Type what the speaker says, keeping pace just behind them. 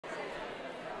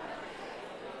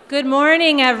Good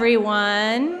morning,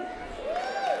 everyone.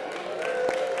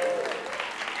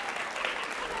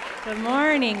 Good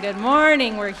morning, good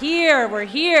morning. We're here, we're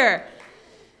here.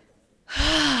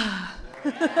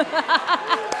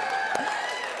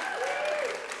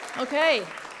 Okay.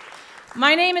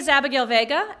 My name is Abigail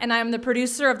Vega, and I'm the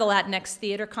producer of the Latinx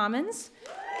Theater Commons.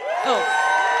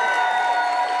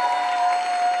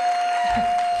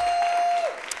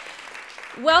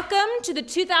 Welcome to the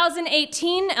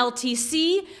 2018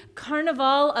 LTC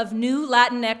Carnaval of New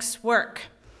Latinx Work.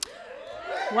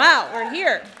 Wow, we're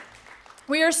here.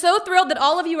 We are so thrilled that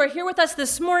all of you are here with us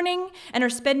this morning and are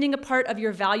spending a part of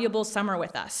your valuable summer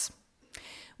with us.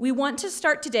 We want to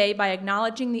start today by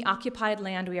acknowledging the occupied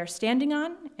land we are standing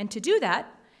on, and to do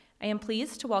that, I am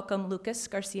pleased to welcome Lucas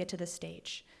Garcia to the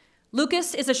stage.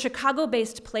 Lucas is a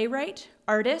Chicago-based playwright,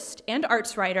 artist, and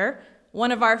arts writer,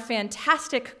 one of our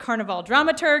fantastic Carnaval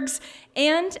dramaturgs,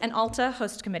 and an ALTA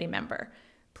host committee member.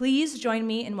 Please join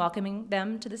me in welcoming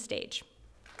them to the stage.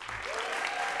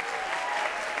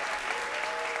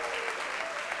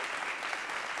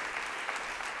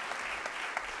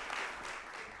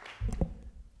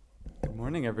 Good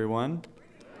morning, everyone. Good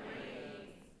morning.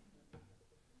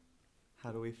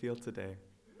 How do we feel today?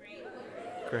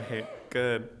 Great,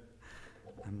 good.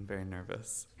 I'm very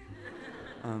nervous.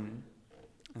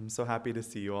 I'm so happy to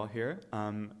see you all here,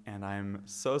 and I'm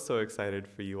so excited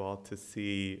for you all to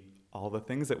see all the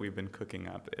things that we've been cooking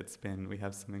up. We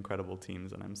have some incredible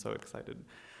teams, and I'm so excited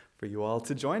for you all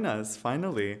to join us,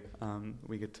 finally.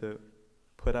 We get to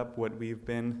put up what we've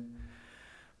been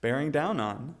bearing down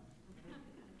on.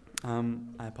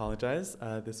 I apologize,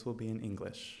 this will be in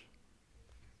English.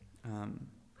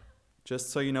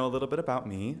 Just so you know a little bit about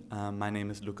me, my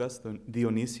name is Lucas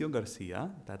Dionisio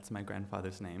Garcia. That's my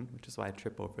grandfather's name, which is why I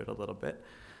trip over it a little bit.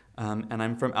 And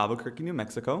I'm from Albuquerque, New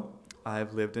Mexico.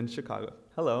 I've lived in Chicago.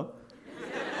 Hello.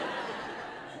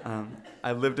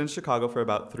 I've lived in Chicago for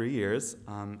about 3 years,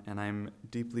 and I'm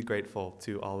deeply grateful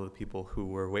to all of the people who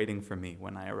were waiting for me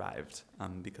when I arrived,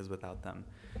 because without them,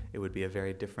 it would be a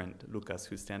very different Lucas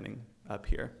who's standing up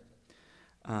here.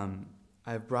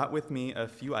 I've brought with me a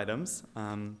few items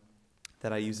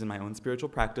that I use in my own spiritual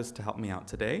practice to help me out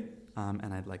today,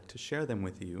 and I'd like to share them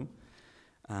with you.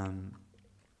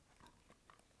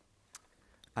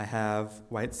 I have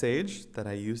white sage that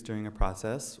I used during a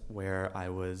process where I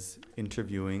was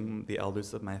interviewing the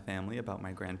elders of my family about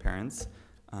my grandparents,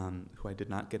 who I did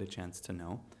not get a chance to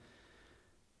know.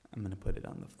 I'm going to put it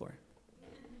on the floor.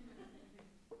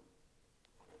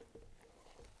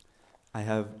 I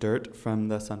have dirt from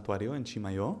the Santuario in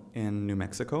Chimayo in New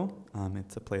Mexico.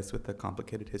 It's a place with a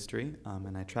complicated history,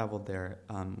 and I traveled there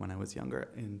when I was younger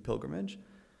in pilgrimage.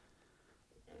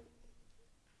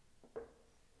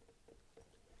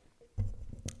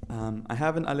 I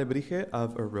have an alebrije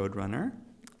of a roadrunner,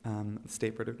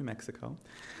 state bird of New Mexico.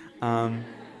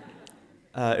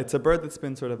 It's a bird that's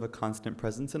been sort of a constant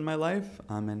presence in my life,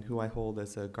 and who I hold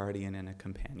as a guardian and a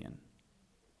companion.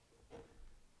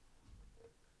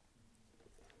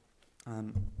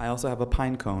 I also have a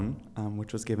pine cone,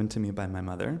 which was given to me by my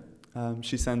mother.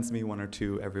 She sends me one or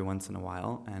two every once in a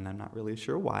while, and I'm not really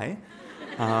sure why.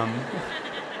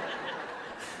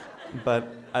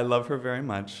 But I love her very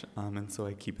much, and so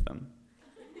I keep them.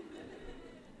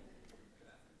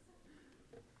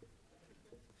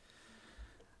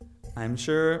 I'm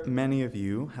sure many of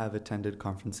you have attended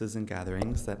conferences and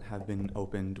gatherings that have been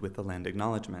opened with the land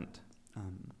acknowledgement.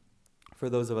 For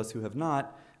those of us who have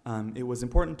not, it was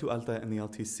important to ALTA and the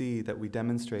LTC that we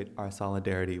demonstrate our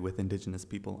solidarity with Indigenous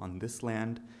people on this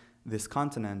land, this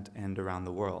continent, and around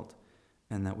the world,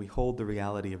 and that we hold the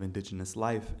reality of Indigenous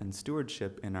life and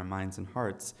stewardship in our minds and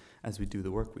hearts as we do the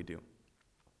work we do.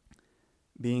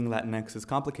 Being Latinx is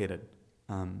complicated.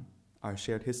 Our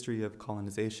shared history of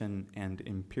colonization and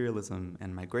imperialism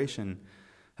and migration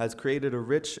has created a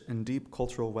rich and deep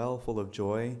cultural well full of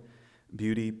joy,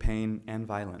 beauty, pain, and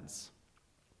violence.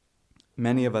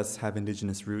 Many of us have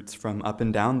Indigenous roots from up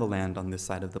and down the land on this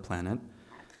side of the planet.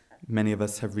 Many of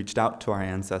us have reached out to our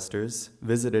ancestors,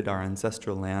 visited our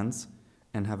ancestral lands,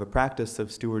 and have a practice of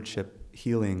stewardship,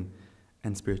 healing,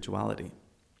 and spirituality.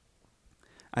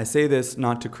 I say this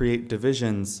not to create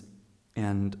divisions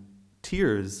and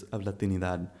tiers of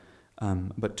Latinidad,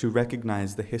 but to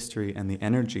recognize the history and the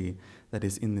energy that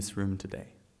is in this room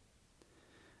today.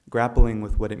 Grappling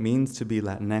with what it means to be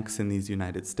Latinx in these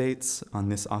United States on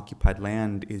this occupied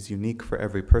land is unique for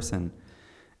every person,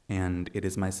 and it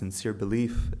is my sincere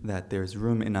belief that there's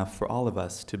room enough for all of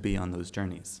us to be on those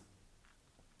journeys.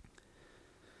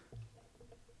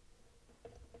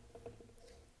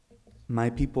 My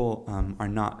people are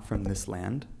not from this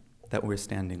land that we're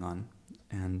standing on,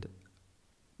 and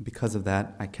Because of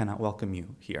that, I cannot welcome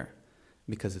you here,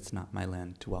 because it's not my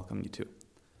land to welcome you to.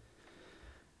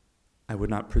 I would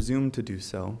not presume to do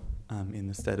so in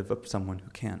the stead of someone who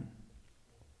can.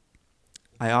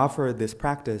 I offer this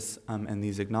practice and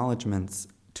these acknowledgments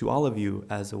to all of you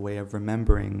as a way of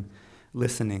remembering,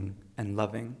 listening, and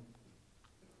loving.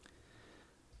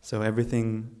 So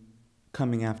everything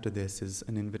coming after this is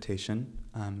an invitation,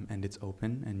 and it's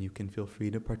open, and you can feel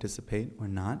free to participate or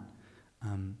not.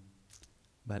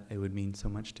 But it would mean so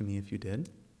much to me if you did,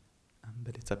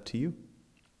 but it's up to you.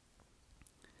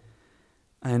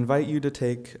 I invite you to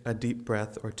take a deep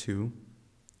breath or two,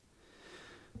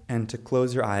 and to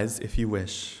close your eyes if you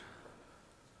wish.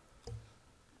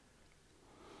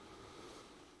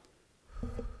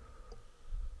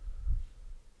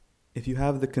 If you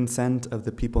have the consent of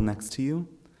the people next to you,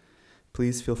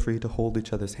 please feel free to hold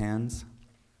each other's hands,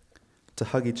 to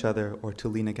hug each other, or to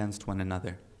lean against one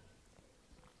another.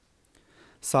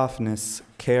 Softness,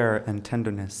 care, and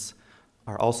tenderness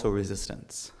are also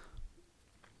resistance.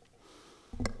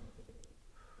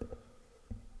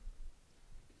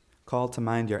 Call to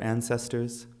mind your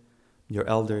ancestors, your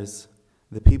elders,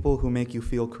 the people who make you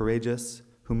feel courageous,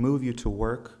 who move you to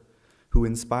work, who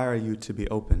inspire you to be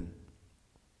open.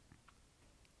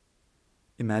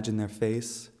 Imagine their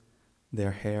face,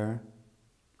 their hair,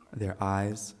 their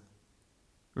eyes.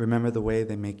 Remember the way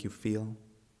they make you feel.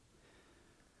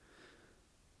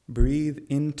 Breathe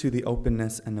into the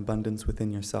openness and abundance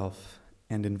within yourself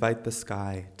and invite the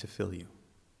sky to fill you.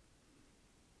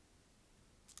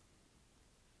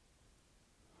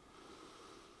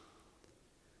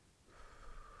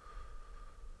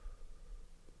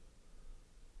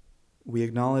 We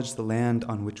acknowledge the land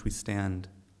on which we stand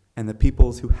and the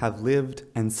peoples who have lived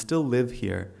and still live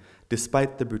here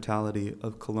despite the brutality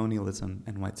of colonialism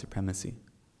and white supremacy.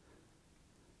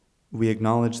 We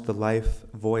acknowledge the life,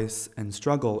 voice, and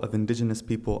struggle of indigenous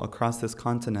people across this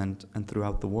continent and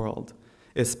throughout the world,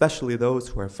 especially those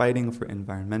who are fighting for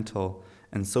environmental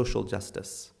and social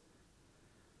justice.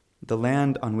 The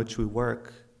land on which we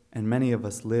work, and many of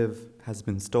us live, has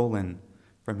been stolen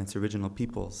from its original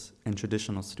peoples and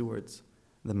traditional stewards,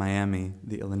 the Miami,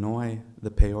 the Illinois,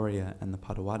 the Peoria, and the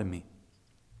Potawatomi.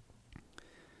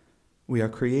 We are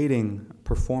creating,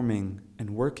 performing,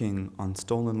 and working on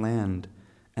stolen land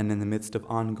and in the midst of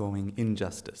ongoing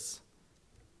injustice.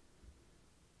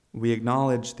 We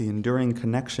acknowledge the enduring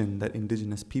connection that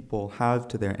indigenous people have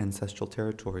to their ancestral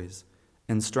territories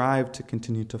and strive to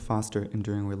continue to foster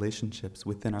enduring relationships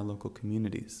within our local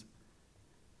communities.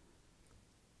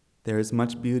 There is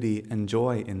much beauty and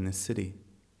joy in this city,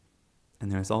 and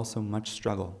there is also much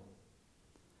struggle.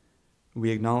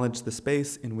 We acknowledge the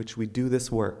space in which we do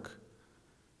this work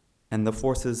and the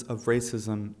forces of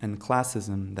racism and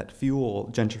classism that fuel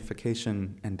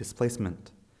gentrification and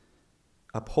displacement,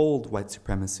 uphold white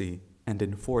supremacy, and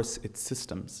enforce its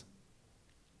systems.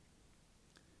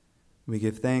 We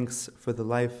give thanks for the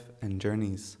life and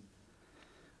journeys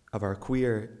of our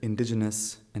queer,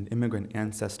 indigenous, and immigrant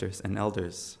ancestors and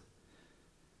elders,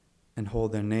 and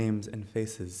hold their names and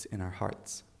faces in our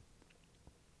hearts.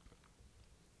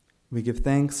 We give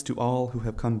thanks to all who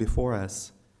have come before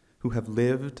us, who have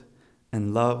lived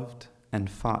and loved and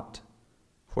fought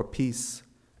for peace,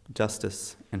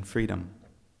 justice, and freedom.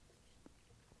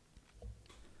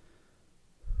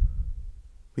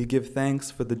 We give thanks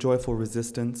for the joyful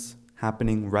resistance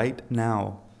happening right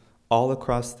now all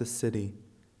across the city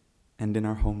and in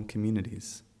our home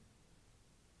communities.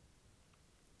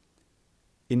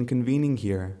 In convening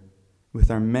here, with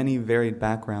our many varied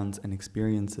backgrounds and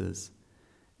experiences,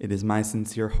 it is my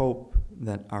sincere hope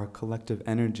that our collective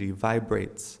energy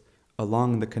vibrates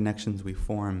along the connections we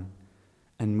form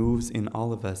and moves in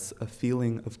all of us a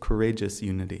feeling of courageous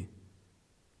unity.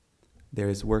 There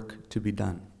is work to be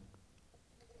done.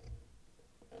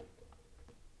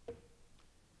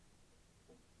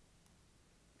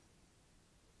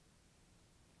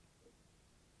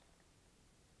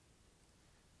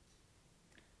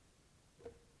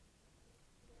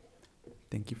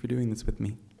 Thank you for doing this with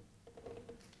me.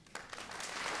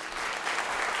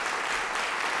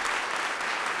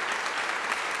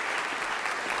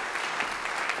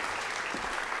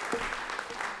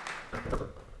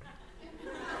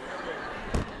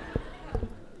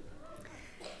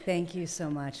 Thank you so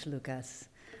much, Lucas.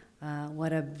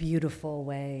 What a beautiful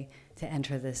way to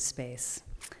enter this space.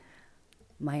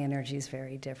 My energy is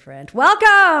very different.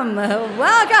 Welcome!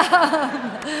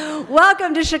 Welcome!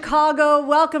 Welcome to Chicago.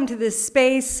 Welcome to this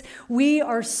space. We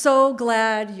are so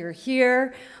glad you're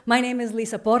here. My name is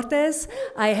Lisa Portes.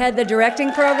 I head the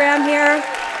directing program here.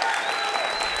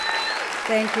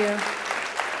 Thank you.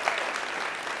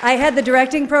 I head the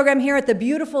directing program here at the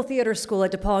beautiful theater school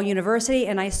at DePaul University,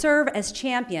 and I serve as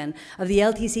champion of the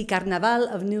LTC Carnaval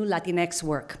of New Latinx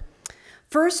work.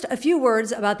 First, a few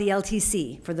words about the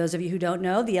LTC. For those of you who don't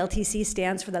know, the LTC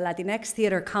stands for the Latinx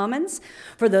Theater Commons.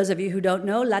 For those of you who don't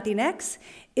know, Latinx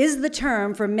is the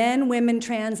term for men, women,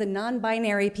 trans, and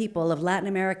non-binary people of Latin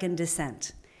American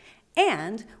descent.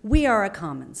 And we are a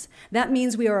commons. That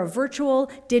means we are a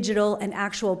virtual, digital, and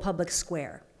actual public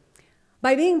square.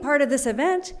 By being part of this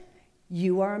event,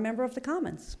 you are a member of the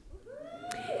commons.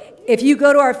 If you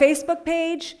go to our Facebook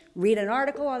page, read an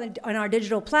article on our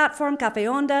digital platform, Cafe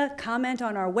Onda, comment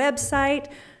on our website,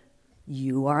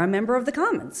 you are a member of the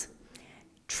commons.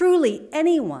 Truly,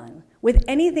 anyone with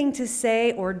anything to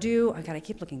say or do, I gotta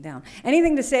keep looking down,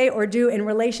 anything to say or do in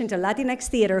relation to Latinx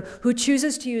theater who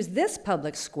chooses to use this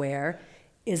public square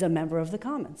is a member of the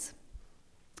commons.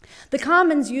 The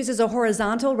Commons uses a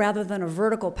horizontal rather than a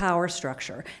vertical power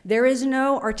structure. There is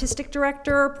no artistic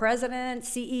director, president,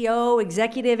 CEO,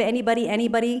 executive,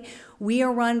 anybody. We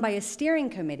are run by a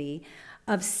steering committee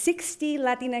of 60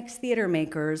 Latinx theater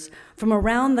makers from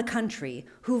around the country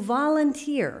who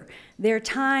volunteer their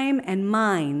time and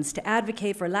minds to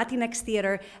advocate for Latinx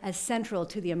theater as central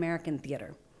to the American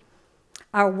theater.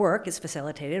 Our work is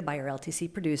facilitated by our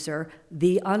LTC producer,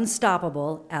 the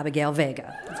unstoppable Abigail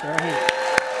Vega. Let's give her a hand.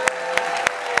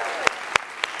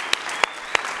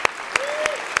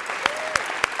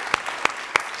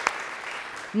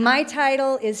 My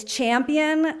title is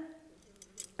Champion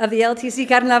of the LTC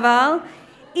Carnaval.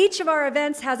 Each of our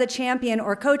events has a champion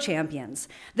or co-champions.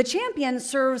 The champion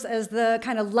serves as the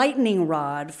kind of lightning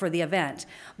rod for the event,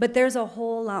 but there's a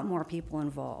whole lot more people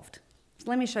involved. So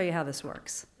let me show you how this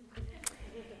works.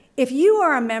 If you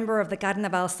are a member of the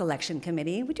Carnaval Selection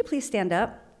Committee, would you please stand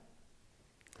up?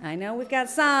 I know we've got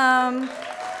some.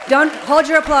 Don't hold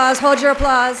your applause,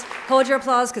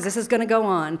 because this is going to go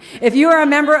on. If you are a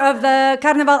member of the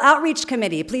Carnaval Outreach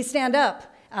Committee, please stand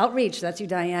up. Outreach, that's you,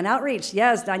 Diane. Outreach,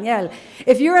 yes, Danielle.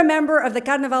 If you're a member of the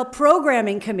Carnaval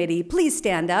Programming Committee, please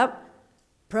stand up.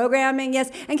 Programming, yes.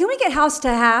 And can we get house to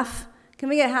half? Can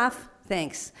we get half?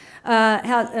 Thanks.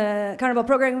 Carnaval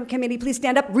Programming Committee, please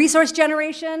stand up. Resource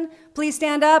Generation, please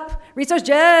stand up. Resource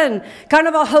Gen.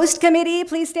 Carnaval Host Committee,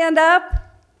 please stand up.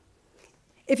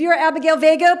 If you're Abigail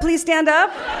Vega, please stand up.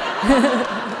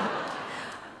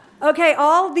 Okay,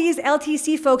 all these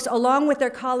LTC folks, along with their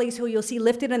colleagues who you'll see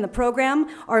lifted in the program,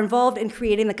 are involved in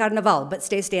creating the Carnaval, but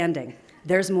stay standing.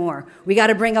 There's more. We got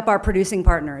to bring up our producing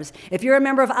partners. If you're a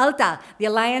member of ALTA, the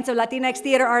Alliance of Latinx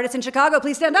Theater Artists in Chicago,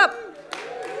 please stand up.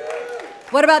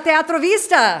 What about Teatro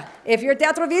Vista? If you're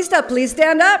Teatro Vista, please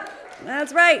stand up.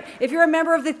 That's right. If you're a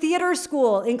member of the theater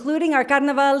school, including our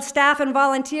Carnaval staff and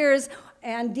volunteers,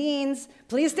 and deans,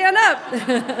 please stand up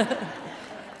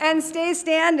and stay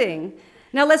standing.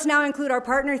 Now let's now include our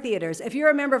partner theaters. If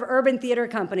you're a member of Urban Theater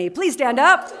Company, please stand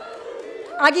up.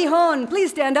 Aguijón,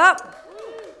 please stand up.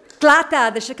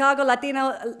 CLATA, the Chicago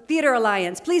Latino Theater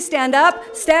Alliance, please stand up.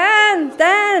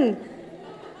 Stand.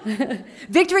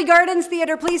 Victory Gardens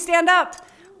Theater, please stand up.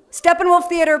 Steppenwolf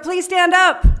Theater, please stand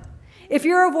up. If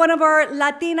you're one of our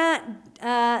Latina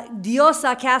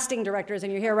Diosa casting directors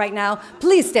and you're here right now,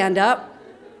 please stand up.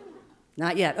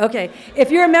 Not yet, okay.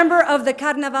 If you're a member of the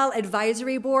Carnaval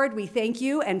Advisory Board, we thank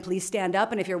you, and please stand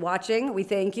up. And if you're watching, we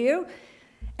thank you.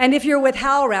 And if you're with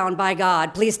HowlRound, by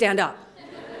God, please stand up.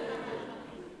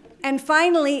 And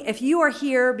finally, if you are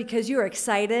here because you are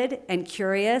excited and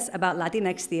curious about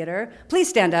Latinx theater, please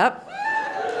stand up.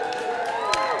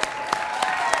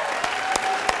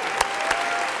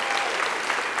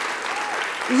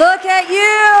 Look at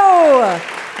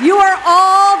you! You are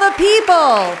all the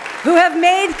people who have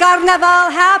made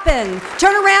Carnaval happen.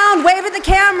 Turn around, wave at the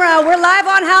camera. We're live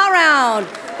on HowlRound.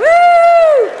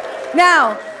 Woo!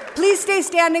 Now, please stay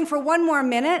standing for one more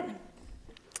minute.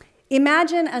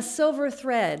 Imagine a silver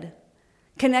thread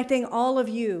connecting all of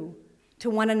you to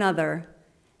one another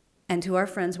and to our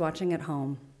friends watching at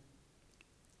home.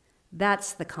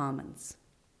 That's the Commons.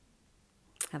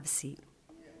 Have a seat.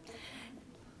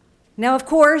 Now, of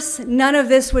course, none of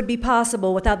this would be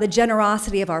possible without the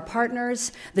generosity of our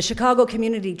partners, the Chicago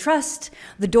Community Trust,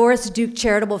 the Doris Duke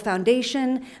Charitable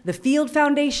Foundation, the Field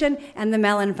Foundation, and the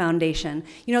Mellon Foundation.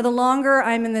 You know, the longer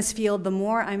I'm in this field, the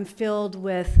more I'm filled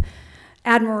with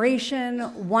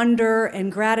admiration, wonder,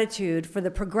 and gratitude for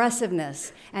the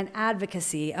progressiveness and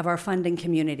advocacy of our funding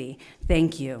community.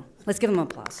 Thank you. Let's give them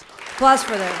applause. Applause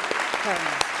for their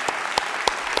partners.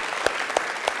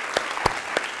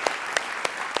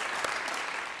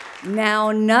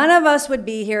 Now, none of us would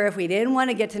be here if we didn't want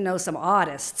to get to know some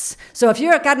artists. So if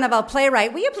you're a Carnaval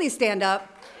playwright, will you please stand up?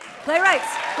 Playwrights.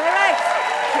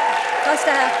 Just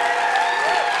a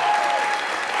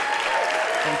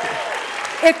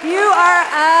If you are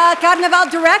a Carnaval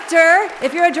director,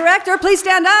 if you're a director, please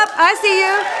stand up. I see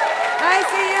you. I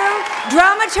see you.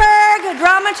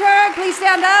 Dramaturg, please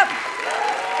stand up.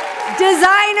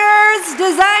 Designers,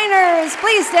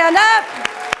 please stand up.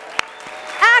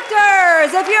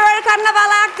 Actors, if you're a Carnaval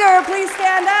actor, please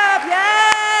stand up.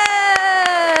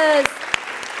 Yes.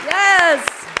 Yes.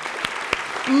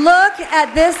 Look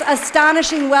at this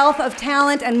astonishing wealth of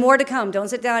talent and more to come. Don't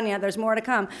sit down yet, there's more to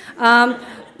come.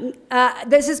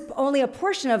 This is only a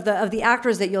portion of the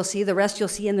actors that you'll see. The rest you'll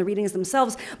see in the readings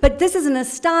themselves. But this is an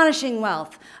astonishing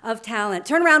wealth of talent.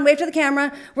 Turn around, wave to the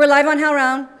camera. We're live on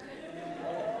HowlRound.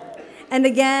 And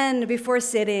again, before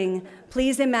sitting,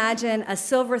 please imagine a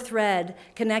silver thread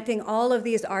connecting all of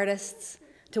these artists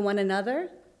to one another,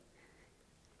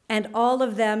 and all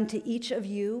of them to each of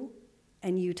you,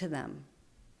 and you to them.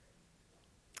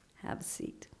 Have a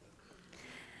seat.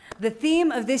 The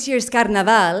theme of this year's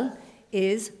Carnaval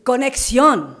is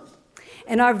Conexión.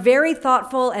 And our very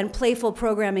thoughtful and playful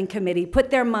programming committee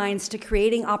put their minds to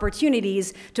creating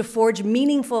opportunities to forge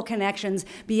meaningful connections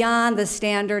beyond the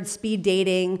standard speed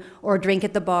dating or drink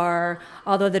at the bar,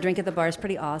 although the drink at the bar is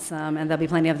pretty awesome, and there'll be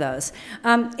plenty of those.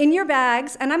 In your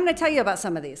bags, and I'm going to tell you about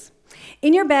some of these.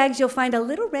 In your bags, you'll find a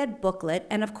little red booklet,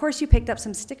 and of course, you picked up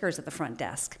some stickers at the front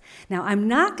desk. Now, I'm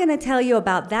not going to tell you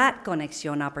about that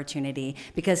Conexión opportunity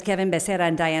because Kevin Becerra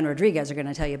and Diane Rodriguez are going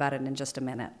to tell you about it in just a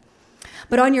minute.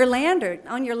 But on your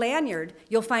lanyard,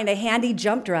 you'll find a handy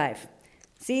jump drive.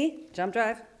 See? Jump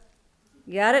drive.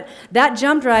 You got it? That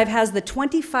jump drive has the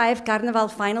 25 Carnaval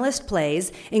finalist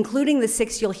plays, including the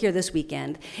 6 you'll hear this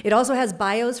weekend. It also has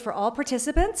bios for all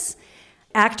participants,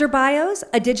 actor bios,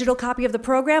 a digital copy of the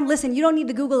program. Listen, you don't need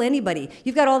to Google anybody.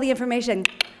 You've got all the information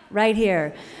right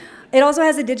here. It also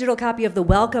has a digital copy of the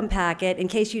welcome packet in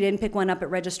case you didn't pick one up at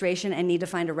registration and need to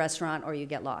find a restaurant or you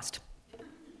get lost.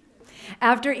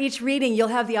 After each reading, you'll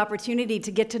have the opportunity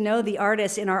to get to know the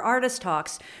artists in our artist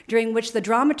talks, during which the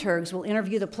dramaturgs will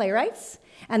interview the playwrights,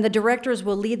 and the directors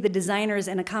will lead the designers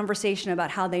in a conversation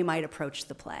about how they might approach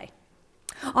the play.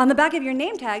 On the back of your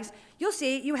name tags, you'll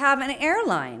see you have an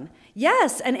airline.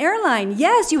 Yes, an airline.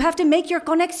 Yes, you have to make your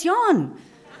conexión.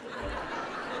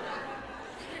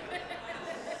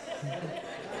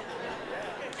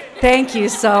 Thank you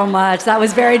so much. That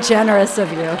was very generous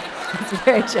of you. It's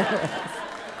very generous.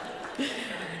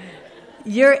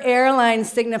 Your airline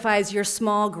signifies your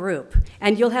small group,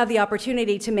 and you'll have the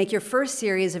opportunity to make your first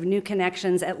series of new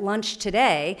connections at lunch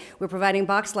today. We're providing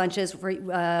box lunches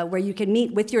where you can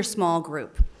meet with your small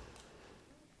group.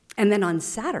 And then on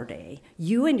Saturday,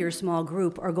 you and your small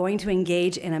group are going to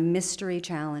engage in a mystery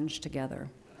challenge together.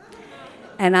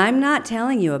 And I'm not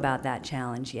telling you about that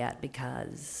challenge yet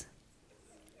because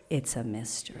it's a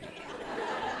mystery.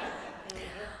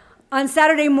 On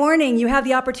Saturday morning, you have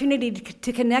the opportunity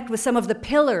to connect with some of the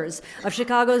pillars of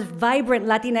Chicago's vibrant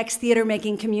Latinx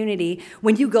theater-making community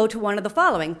when you go to one of the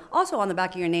following, also on the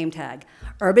back of your name tag: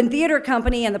 Urban Theater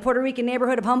Company in the Puerto Rican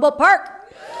neighborhood of Humboldt Park,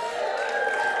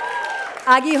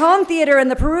 Aguijón Theater in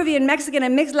the Peruvian, Mexican,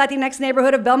 and mixed Latinx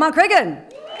neighborhood of Belmont Criggan,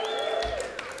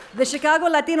 the Chicago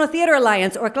Latino Theater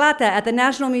Alliance, or CLATA, at the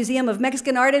National Museum of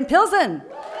Mexican Art in Pilsen,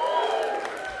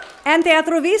 and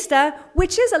Teatro Vista,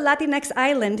 which is a Latinx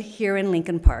island here in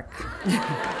Lincoln Park.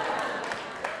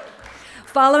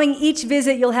 Following each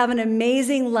visit, you'll have an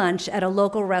amazing lunch at a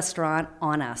local restaurant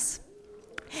on us.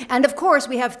 And of course,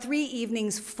 we have 3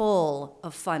 evenings full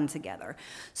of fun together.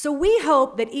 So we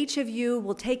hope that each of you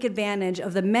will take advantage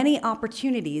of the many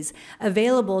opportunities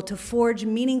available to forge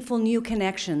meaningful new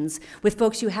connections with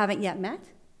folks you haven't yet met,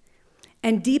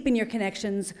 and deepen your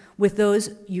connections with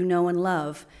those you know and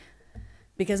love.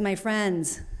 Because, my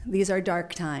friends, these are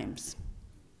dark times.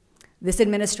 This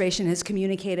administration has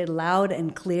communicated loud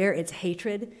and clear its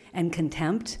hatred and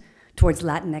contempt towards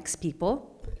Latinx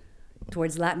people,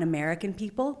 towards Latin American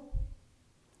people,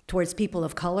 towards people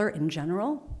of color in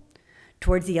general,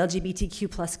 towards the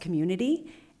LGBTQ+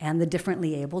 community and the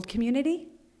differently abled community,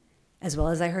 as well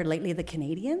as I heard lately the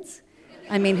Canadians.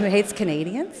 I mean, who hates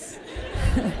Canadians?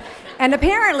 And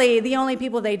apparently the only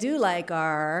people they do like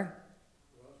are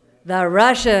the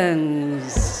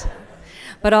Russians.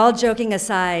 But all joking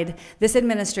aside, this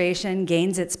administration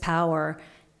gains its power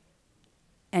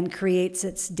and creates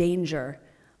its danger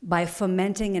by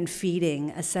fomenting and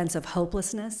feeding a sense of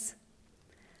hopelessness,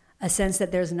 a sense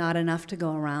that there's not enough to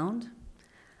go around,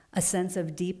 a sense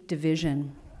of deep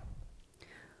division.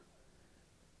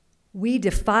 We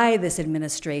defy this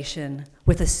administration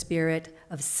with a spirit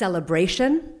of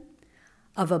celebration,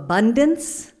 of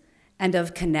abundance, and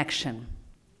of connection.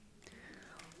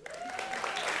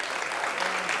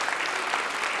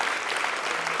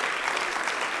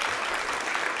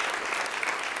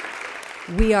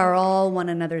 We are all one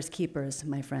another's keepers,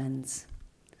 my friends.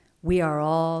 We are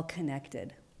all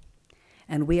connected,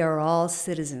 and we are all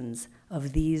citizens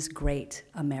of these great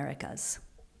Americas.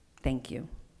 Thank you.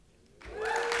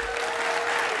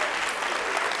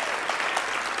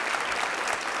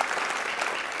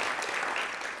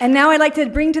 And now I'd like to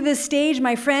bring to this stage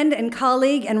my friend and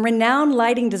colleague and renowned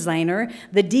lighting designer,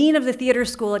 the Dean of the Theater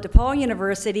School at DePaul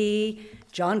University,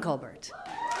 John Colbert.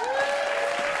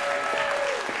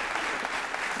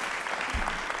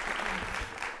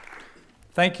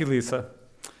 Thank you, Lisa.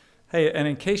 Hey, and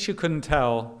in case you couldn't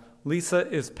tell, Lisa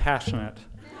is passionate.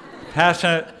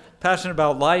 Passionate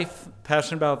about life,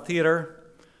 passionate about theater.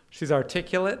 She's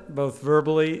articulate, both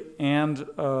verbally and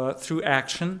through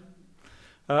action,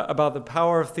 about the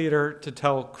power of theater to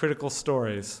tell critical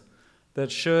stories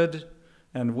that should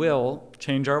and will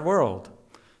change our world.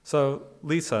 So,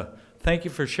 Lisa, thank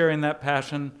you for sharing that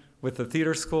passion with the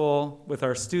theater school, with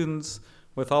our students,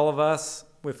 with all of us,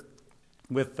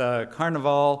 with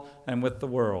Carnaval, and with the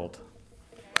world.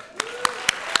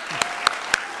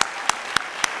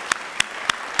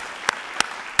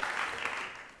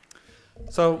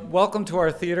 So welcome to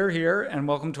our theater here, and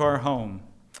welcome to our home.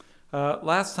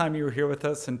 Last time you were here with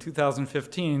us in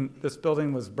 2015, this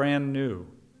building was brand new.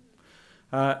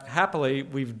 Happily,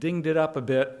 we've dinged it up a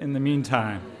bit in the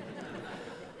meantime,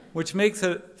 which makes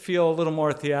it feel a little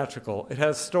more theatrical. It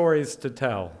has stories to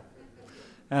tell.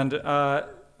 And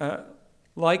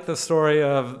like the story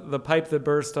of the pipe that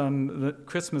burst on the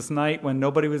Christmas night when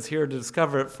nobody was here to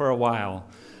discover it for a while.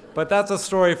 But that's a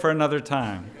story for another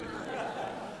time.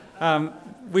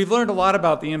 We've learned a lot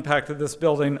about the impact of this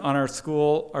building on our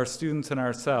school, our students, and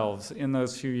ourselves in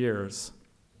those few years.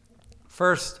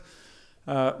 First,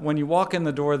 when you walk in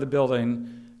the door of the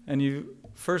building and you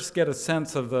first get a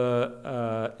sense of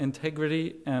the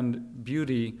integrity and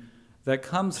beauty that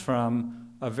comes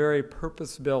from a very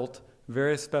purpose-built,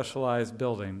 very specialized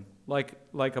building, like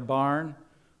a barn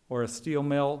or a steel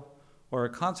mill or a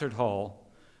concert hall,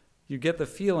 you get the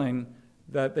feeling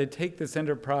that they take this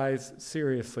enterprise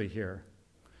seriously here.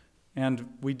 And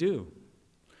we do.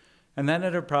 And that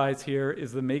enterprise here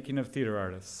is the making of theater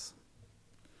artists.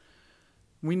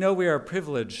 We know we are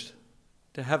privileged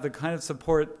to have the kind of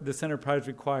support this enterprise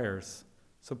requires.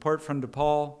 Support from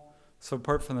DePaul,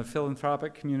 support from the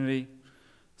philanthropic community,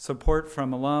 support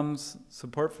from alums,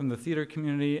 support from the theater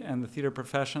community and the theater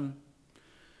profession,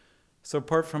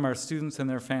 support from our students and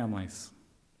their families.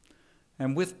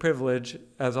 And with privilege,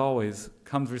 as always,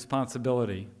 comes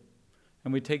responsibility.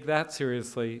 And we take that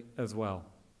seriously as well.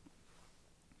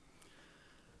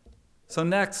 So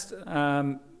next,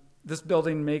 this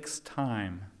building makes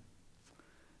time.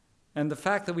 And the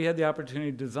fact that we had the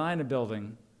opportunity to design a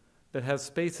building that has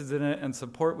spaces in it and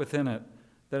support within it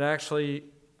that actually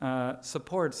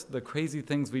supports the crazy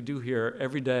things we do here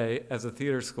every day as a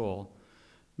theater school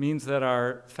means that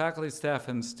our faculty, staff,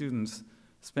 and students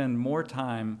spend more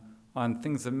time on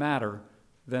things that matter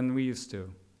than we used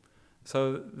to.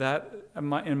 So that,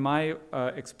 in my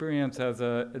experience as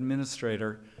an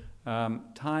administrator,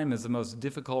 time is the most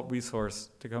difficult resource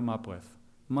to come up with.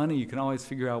 Money you can always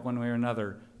figure out one way or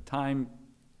another. Time,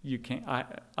 you can't.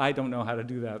 I don't know how to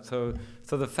do that. So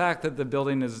the fact that the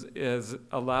building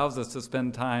allows us to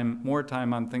spend more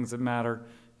time on things that matter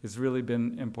has really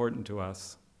been important to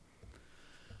us.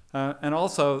 And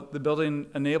also, the building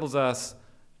enables us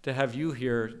to have you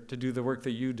here to do the work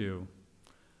that you do.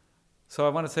 So I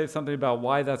want to say something about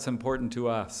why that's important to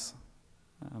us.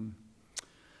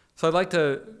 So I'd like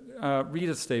to read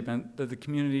a statement that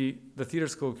the theater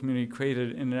school community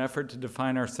created in an effort to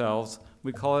define ourselves.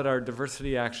 We call it our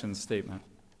diversity action statement.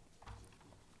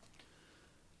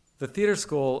 The theater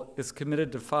school is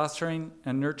committed to fostering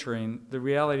and nurturing the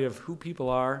reality of who people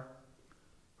are,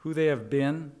 who they have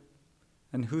been,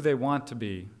 and who they want to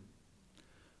be.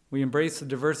 We embrace the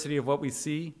diversity of what we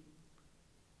see,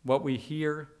 what we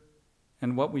hear,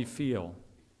 and what we feel.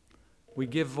 We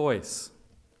give voice.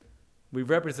 We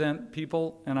represent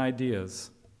people and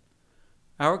ideas.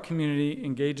 Our community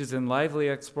engages in lively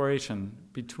exploration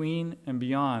between and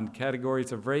beyond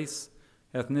categories of race,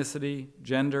 ethnicity,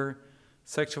 gender,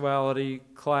 sexuality,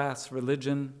 class,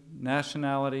 religion,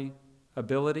 nationality,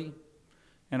 ability,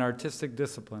 and artistic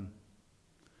discipline.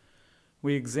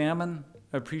 We examine,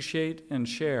 appreciate, and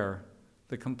share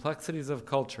the complexities of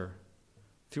culture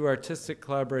through artistic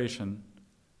collaboration,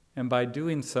 and by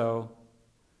doing so,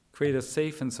 create a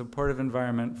safe and supportive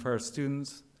environment for our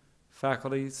students,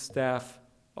 faculty, staff,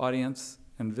 audience,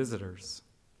 and visitors.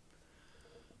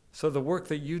 So the work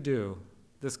that you do,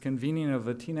 this convening of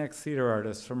Latinx theater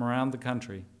artists from around the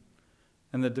country,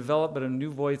 and the development of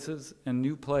new voices and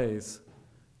new plays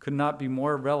could not be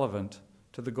more relevant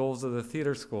to the goals of the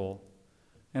theater school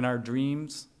and our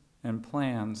dreams and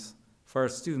plans for our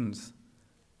students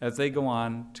as they go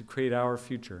on to create our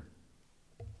future.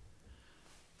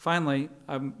 Finally,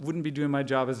 I wouldn't be doing my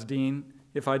job as dean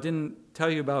if I didn't tell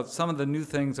you about some of the new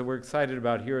things that we're excited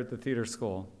about here at the theater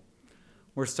school.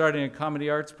 We're starting a comedy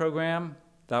arts program.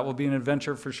 That will be an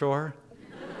adventure for sure.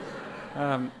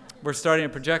 We're starting a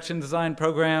projection design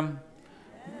program.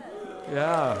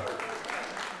 Yeah.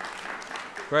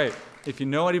 Great. If you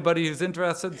know anybody who's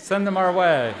interested, send them our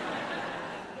way.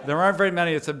 There aren't very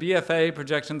many. It's a BFA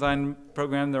projection design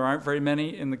program. There aren't very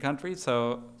many in the country,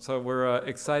 so we're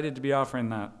excited to be offering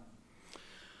that.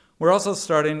 We're also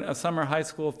starting a summer high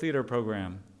school theater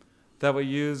program that will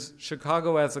use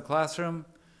Chicago as a classroom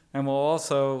and will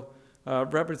also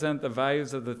represent the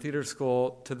values of the theater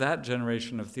school to that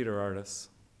generation of theater artists.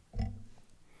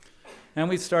 And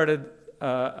we started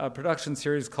a production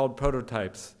series called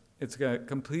Prototypes. It's a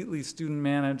completely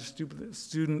student-managed,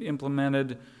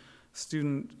 student-implemented,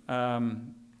 student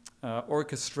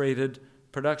orchestrated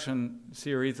production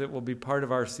series that will be part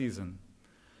of our season.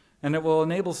 And it will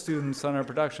enable students on our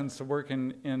productions to work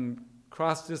in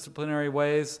cross-disciplinary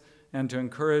ways and to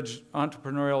encourage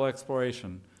entrepreneurial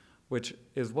exploration, which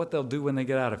is what they'll do when they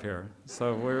get out of here.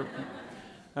 So we're,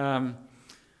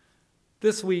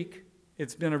 this week,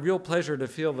 it's been a real pleasure to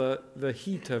feel the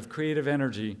heat of creative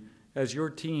energy as your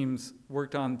teams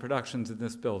worked on productions in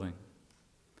this building.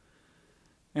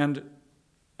 And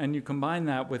you combine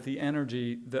that with the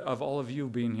energy of all of you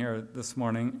being here this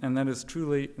morning, and that is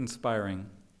truly inspiring.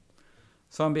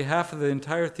 So on behalf of the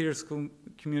entire theater school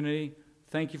community,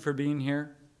 thank you for being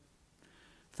here.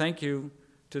 Thank you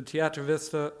to Teatro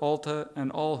Vista, Alta,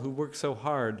 and all who worked so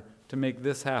hard to make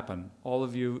this happen, all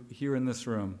of you here in this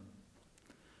room.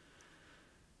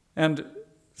 And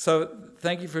so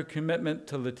thank you for your commitment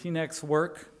to Latinx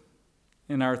work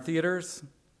in our theaters,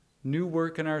 new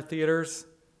work in our theaters,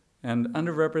 and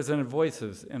underrepresented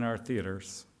voices in our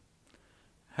theaters.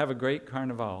 Have a great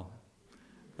Carnaval.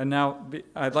 And now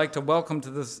I'd like to welcome to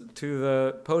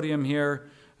the podium here,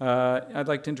 I'd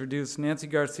like to introduce Nancy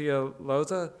Garcia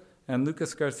Loza and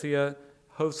Lucas Garcia,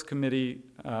 host committee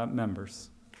members.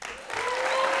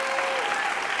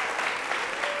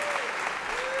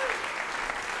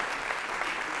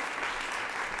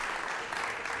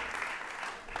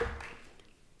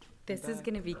 This is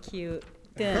going to be cute.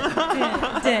 Dun,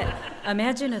 dun, dun.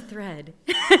 Imagine a thread.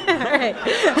 All right.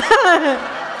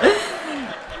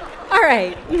 All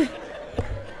right.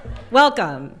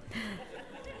 Welcome.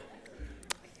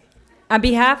 On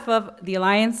behalf of the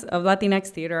Alliance of Latinx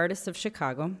Theater Artists of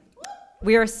Chicago,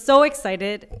 we are so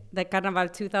excited that Carnaval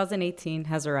 2018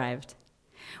 has arrived.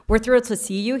 We're thrilled to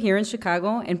see you here in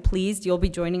Chicago, and pleased you'll be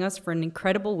joining us for an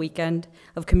incredible weekend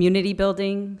of community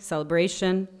building,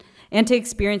 celebration, and to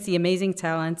experience the amazing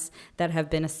talents that have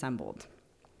been assembled.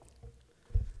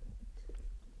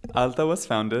 Alta was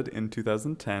founded in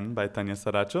 2010 by Tania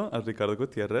Saracho and Ricardo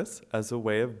Gutierrez as a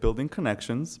way of building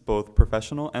connections, both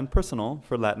professional and personal,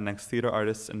 for Latinx theater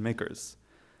artists and makers.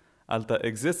 Alta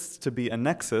exists to be a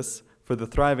nexus for the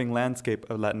thriving landscape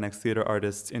of Latinx theater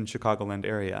artists in Chicagoland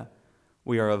area.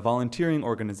 We are a volunteering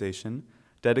organization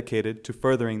dedicated to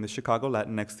furthering the Chicago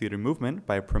Latinx theater movement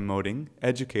by promoting,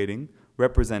 educating,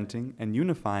 representing, and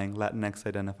unifying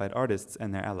Latinx-identified artists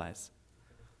and their allies.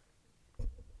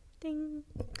 Ding.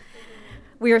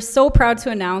 We are so proud to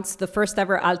announce the first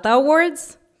ever Alta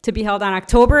Awards to be held on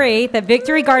October 8th at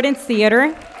Victory Gardens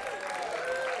Theater.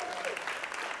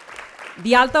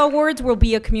 The Alta Awards will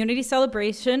be a community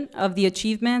celebration of the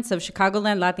achievements of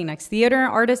Chicagoland Latinx theater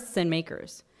artists and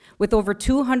makers. With over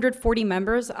 240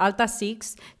 members, Alta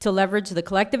seeks to leverage the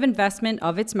collective investment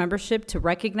of its membership to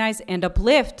recognize and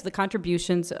uplift the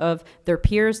contributions of their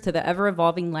peers to the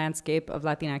ever-evolving landscape of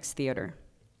Latinx theater.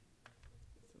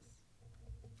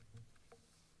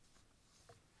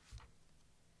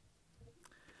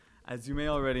 As you may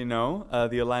already know,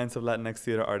 the Alliance of Latinx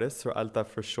Theater Artists, or ALTA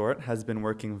for short, has been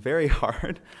working very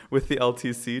hard with the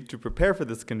LTC to prepare for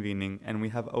this convening, and we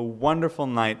have a wonderful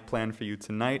night planned for you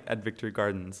tonight at Victory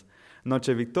Gardens. Noche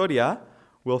Victoria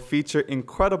will feature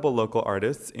incredible local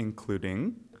artists,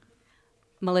 including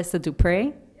Melissa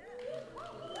Dupre,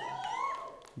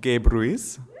 Gabe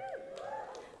Ruiz,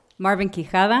 Marvin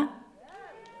Quijada,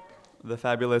 the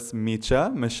fabulous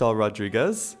Michelle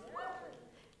Rodriguez,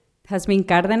 Jasmine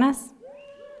Cárdenas,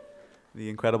 the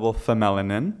incredible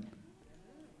Femelanin,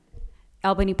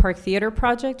 Albany Park Theater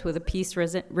Project with a piece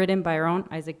written by our own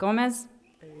Isaac Gomez.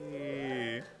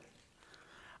 Hey.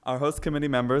 Our host committee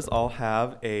members all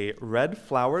have a red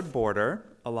flowered border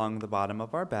along the bottom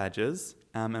of our badges,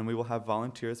 and we will have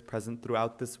volunteers present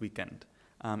throughout this weekend.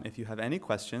 If you have any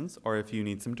questions, or if you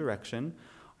need some direction,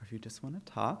 or if you just want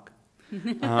to talk,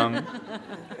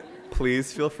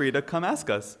 please feel free to come ask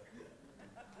us.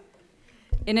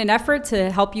 In an effort to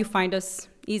help you find us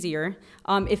easier,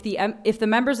 if the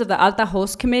members of the Alta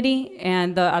Host Committee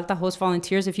and the Alta Host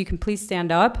volunteers, if you can please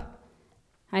stand up.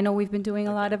 I know we've been doing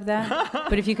a lot of that,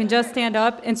 but if you can just stand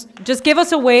up and just give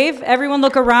us a wave. Everyone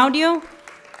look around you.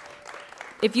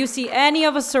 If you see any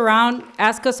of us around,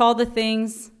 ask us all the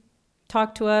things,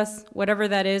 talk to us, whatever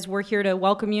that is. We're here to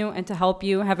welcome you and to help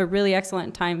you have a really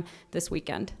excellent time this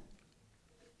weekend.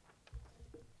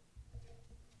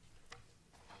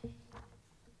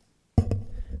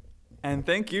 And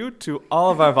thank you to all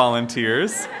of our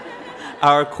volunteers,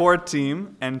 our core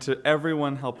team, and to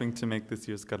everyone helping to make this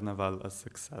year's Carnaval a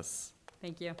success.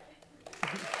 Thank you.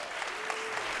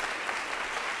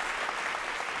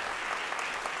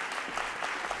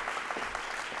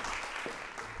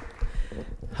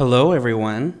 Hello,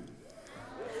 everyone.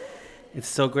 It's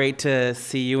so great to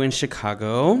see you in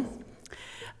Chicago.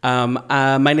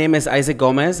 My name is Isaac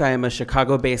Gomez. I am a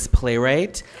Chicago-based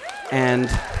playwright, and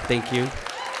thank you.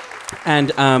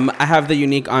 And I have the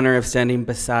unique honor of standing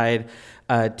beside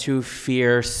two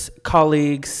fierce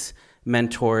colleagues,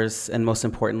 mentors, and most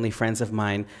importantly, friends of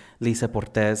mine, Lisa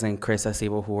Portez and Chris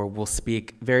Acebo, who will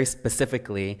speak very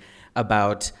specifically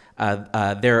about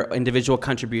their individual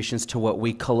contributions to what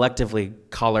we collectively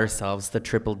call ourselves the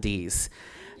triple Ds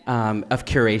of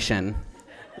curation,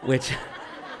 which,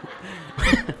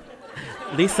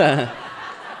 Lisa,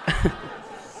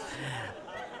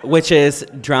 which is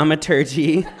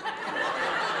dramaturgy,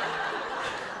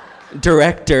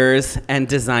 directors, and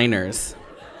designers.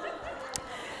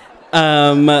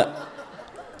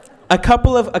 A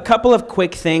couple of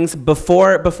quick things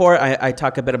before I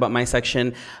talk a bit about my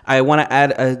section. I want to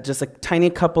add just a tiny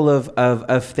couple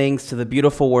of things to the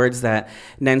beautiful words that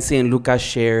Nancy and Lucas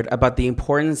shared about the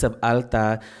importance of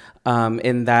Alta.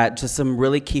 In that, just some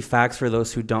really key facts for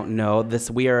those who don't know.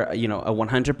 We are, a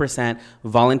 100%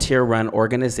 volunteer-run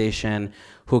organization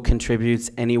who contributes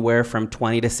anywhere from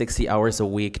 20 to 60 hours a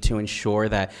week to ensure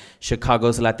that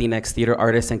Chicago's Latinx theater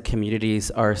artists and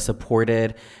communities are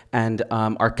supported and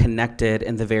are connected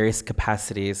in the various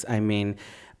capacities. I mean,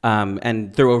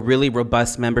 and through a really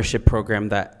robust membership program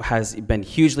that has been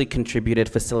hugely contributed,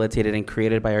 facilitated, and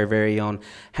created by our very own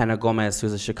Hannah Gomez,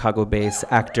 who's a Chicago-based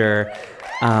actor,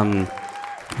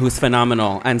 who's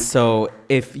phenomenal. And so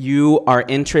if you are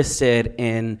interested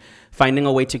in finding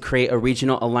a way to create a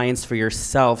regional alliance for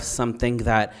yourself, something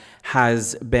that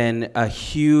has been a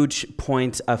huge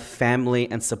point of family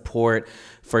and support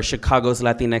for Chicago's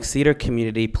Latinx theater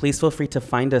community, please feel free to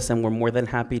find us, and we're more than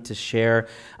happy to share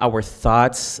our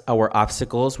thoughts, our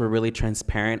obstacles. We're really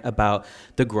transparent about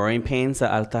the growing pains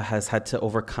that Alta has had to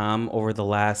overcome over the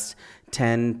last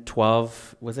 10,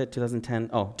 12, was it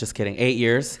 2010? Oh, just kidding, 8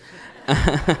 years.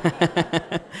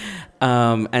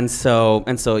 And so,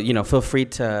 feel free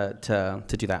to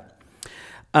do that.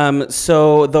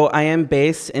 So though I am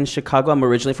based in Chicago, I'm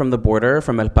originally from the border,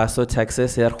 from El Paso,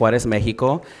 Texas, Ciudad Juarez,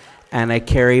 Mexico. And I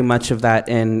carry much of that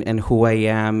in who I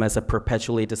am as a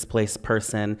perpetually displaced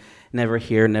person, never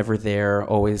here, never there,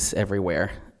 always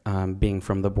everywhere, being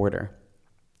from the border.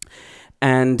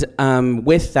 And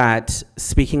with that,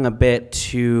 speaking a bit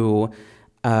to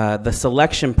the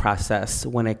selection process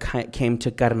when it came to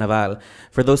Carnaval.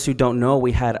 For those who don't know,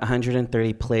 we had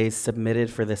 130 plays submitted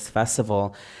for this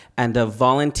festival and a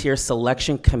volunteer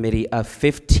selection committee of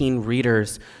 15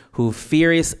 readers who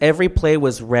every play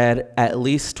was read at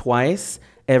least twice.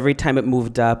 Every time it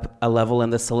moved up a level in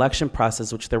the selection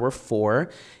process, which there were 4,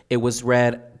 it was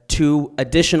read 2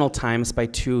 additional times by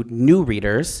 2 new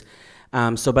readers.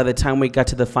 So by the time we got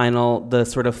to the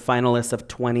sort of finalists of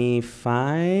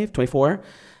 24,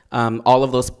 all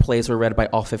of those plays were read by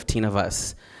all 15 of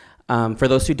us. For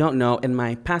those who don't know, in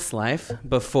my past life,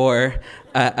 before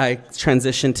I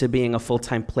transitioned to being a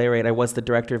full-time playwright, I was the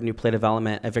director of new play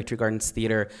development at Victory Gardens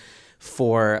Theater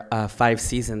for 5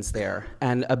 seasons there.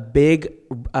 And a big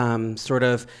sort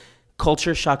of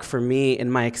culture shock for me in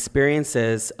my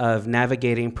experiences of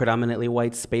navigating predominantly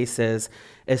white spaces,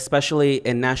 especially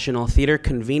in national theater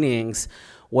convenings,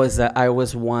 was that I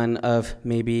was one of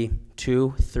maybe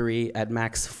 2, 3, at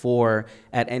max 4,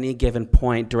 at any given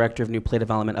point, director of new play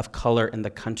development of color in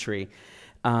the country.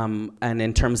 And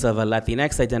in terms of a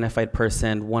Latinx identified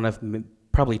person, one of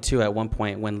probably 2 at one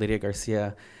point when Lydia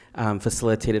Garcia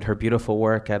facilitated her beautiful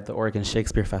work at the Oregon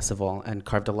Shakespeare Festival and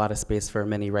carved a lot of space for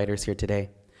many writers here today.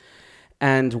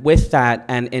 And with that,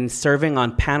 and in serving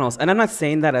on panels, and I'm not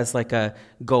saying that as like a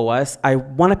go us, I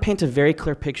want to paint a very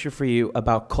clear picture for you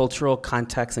about cultural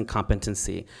context and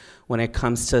competency. when it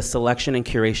comes to selection and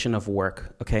curation of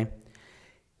work, okay?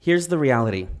 Here's the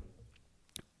reality.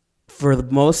 For the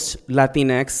most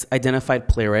Latinx identified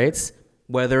playwrights,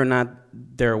 whether or not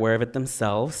they're aware of it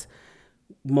themselves,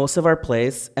 most of our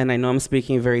plays, and I know I'm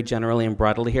speaking very generally and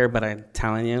broadly here, but I'm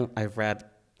telling you, I've read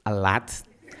a lot,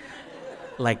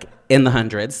 like in the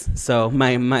hundreds. So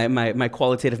my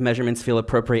qualitative measurements feel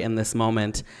appropriate in this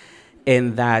moment,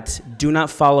 in that do not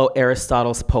follow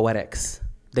Aristotle's poetics.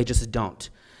 They just don't.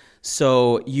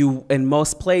 So in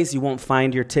most plays, you won't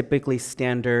find your typically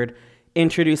standard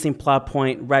introducing plot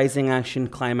point, rising action,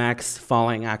 climax,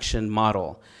 falling action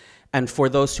model. And for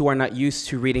those who are not used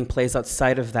to reading plays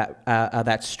outside of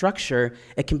that structure,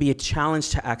 it can be a challenge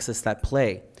to access that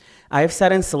play. I have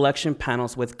sat in selection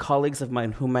panels with colleagues of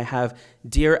mine whom I have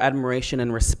dear admiration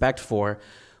and respect for,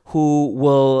 who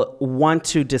will want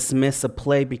to dismiss a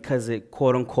play because it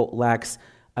quote unquote lacks,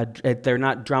 they're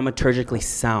not dramaturgically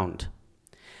sound.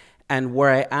 And where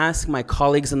I ask my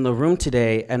colleagues in the room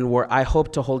today, and where I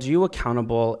hope to hold you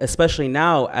accountable, especially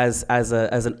now as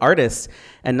an artist,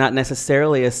 and not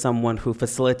necessarily as someone who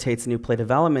facilitates new play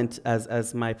development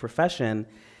as my profession,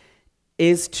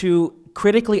 is to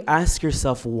critically ask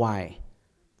yourself why.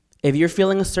 If you're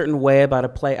feeling a certain way about a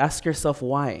play, ask yourself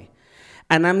why.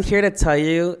 And I'm here to tell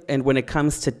you, and when it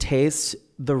comes to taste,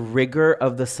 the rigor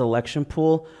of the selection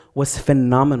pool was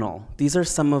phenomenal. These are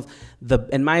some of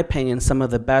in my opinion, some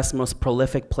of the best, most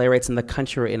prolific playwrights in the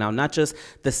country right now. Not just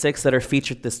the 6 that are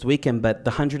featured this weekend, but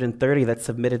the 130 that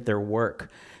submitted their work.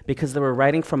 Because they were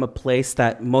writing from a place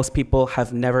that most people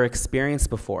have never experienced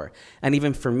before. And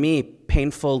even for me,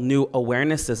 painful new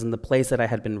awarenesses in the plays that I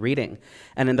had been reading.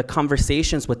 And in the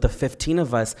conversations with the 15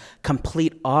 of us,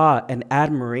 complete awe and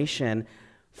admiration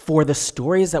for the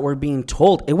stories that were being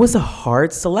told. It was a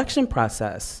hard selection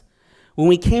process. When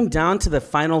we came down to the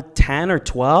final 10 or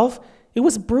 12, it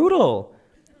was brutal.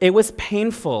 It was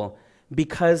painful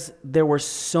because there were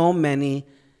so many,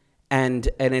 and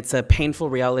it's a painful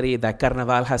reality that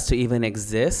Carnaval has to even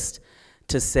exist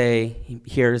to say,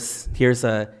 here's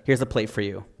a plate for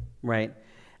you, right?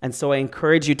 And so I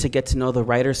encourage you to get to know the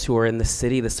writers who are in the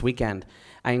city this weekend.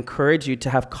 I encourage you to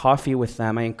have coffee with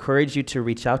them. I encourage you to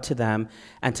reach out to them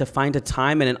and to find a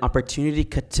time and an opportunity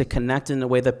to connect in a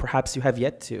way that perhaps you have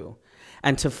yet to.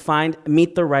 And to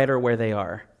meet the writer where they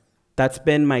are. That's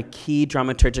been my key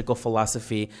dramaturgical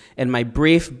philosophy in my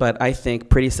brief, but I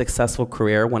think pretty successful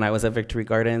career when I was at Victory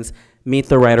Gardens. Meet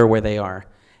the writer where they are.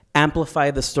 Amplify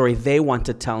the story they want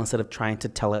to tell instead of trying to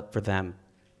tell it for them,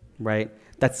 right?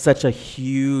 That's such a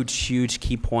huge, huge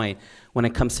key point when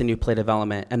it comes to new play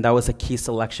development, and that was a key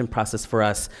selection process for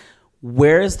us.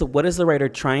 What is the writer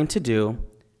trying to do?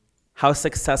 How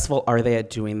successful are they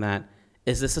at doing that?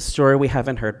 Is this a story we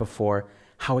haven't heard before?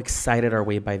 How excited are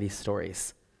we by these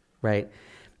stories, right?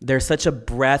 There's such a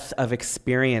breadth of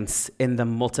experience in the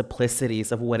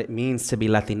multiplicities of what it means to be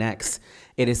Latinx.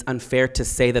 It is unfair to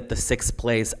say that the 6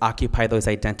 plays occupy those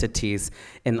identities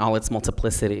in all its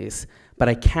multiplicities. But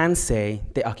I can say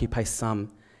they occupy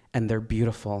some, and they're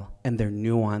beautiful, and they're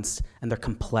nuanced, and they're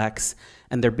complex,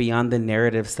 and they're beyond the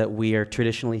narratives that we are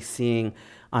traditionally seeing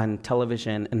on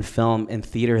television and film and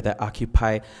theater that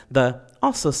occupy the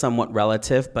also somewhat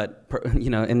relative, but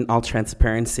in all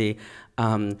transparency,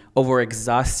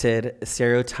 over-exhausted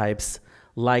stereotypes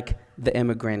like the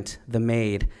immigrant, the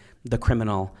maid, the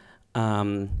criminal,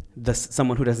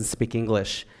 someone who doesn't speak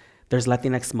English. There's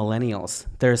Latinx millennials.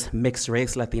 There's mixed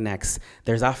race Latinx.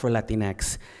 There's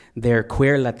Afro-Latinx. There's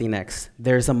queer Latinx.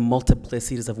 There's a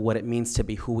multiplicities of what it means to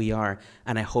be who we are,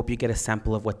 and I hope you get a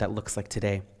sample of what that looks like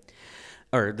today,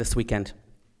 or this weekend.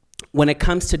 When it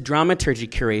comes to dramaturgy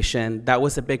curation, that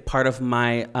was a big part of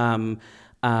my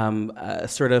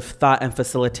sort of thought and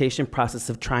facilitation process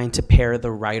of trying to pair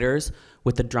the writers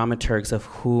with the dramaturgs of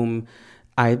whom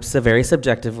I very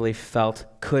subjectively felt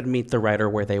could meet the writer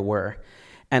where they were.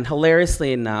 And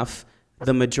hilariously enough,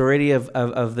 the majority of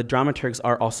the dramaturgs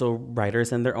are also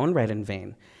writers in their own right and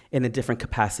vein, in a different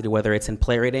capacity, whether it's in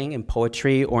playwriting, in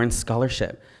poetry, or in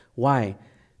scholarship. Why?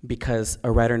 Because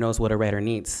a writer knows what a writer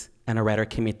needs, and a writer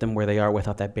can meet them where they are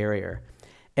without that barrier.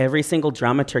 Every single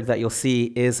dramaturg that you'll see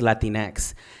is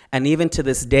Latinx. And even to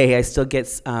this day, I still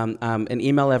get an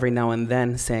email every now and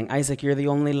then saying, Isaac, you're the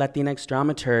only Latinx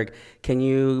dramaturg. Can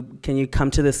you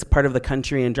come to this part of the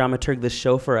country and dramaturg this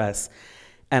show for us?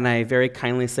 And I very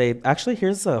kindly say, actually,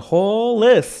 here's a whole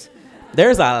list.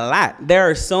 There's a lot. There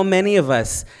are so many of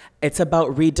us. It's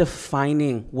about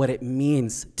redefining what it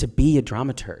means to be a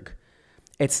dramaturg.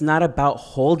 It's not about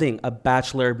holding a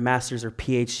bachelor, master's, or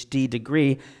PhD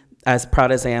degree, as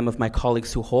proud as I am of my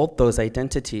colleagues who hold those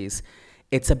identities.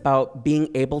 It's about being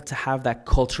able to have that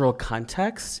cultural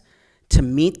context to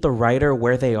meet the writer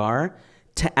where they are,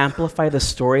 to amplify the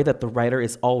story that the writer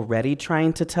is already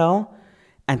trying to tell,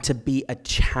 and to be a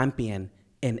champion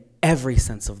in every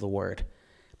sense of the word.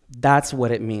 That's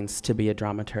what it means to be a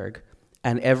dramaturg.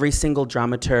 And every single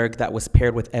dramaturg that was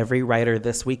paired with every writer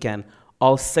this weekend,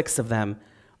 all 6 of them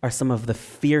are some of the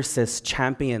fiercest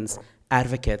champions,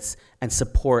 advocates, and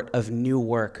support of new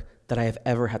work that I have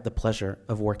ever had the pleasure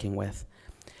of working with.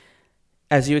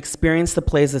 As you experience the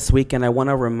plays this weekend, I want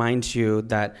to remind you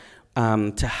that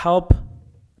to help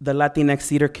the Latinx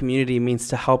theater community means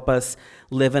to help us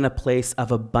live in a place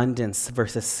of abundance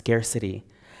versus scarcity.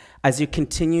 As you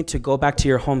continue to go back to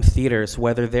your home theaters,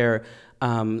 whether they're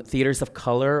theaters of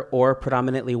color or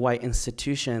predominantly white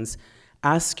institutions,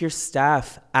 ask your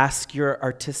staff, ask your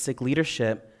artistic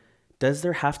leadership, does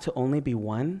there have to only be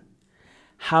one?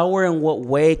 How or in what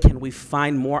way can we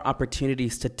find more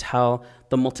opportunities to tell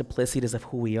the multiplicities of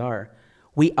who we are?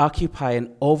 We occupy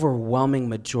an overwhelming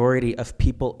majority of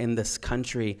people in this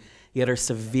country, yet are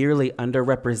severely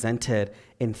underrepresented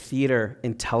in theater,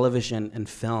 in television, and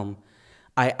film.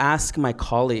 I ask my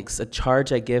colleagues, a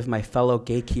charge I give my fellow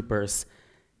gatekeepers,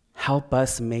 help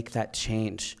us make that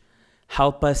change.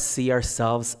 Help us see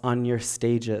ourselves on your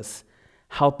stages.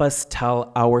 Help us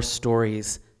tell our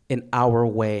stories in our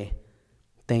way.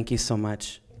 Thank you so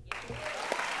much.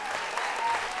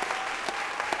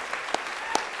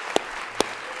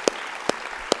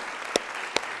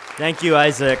 Thank you,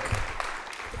 Isaac.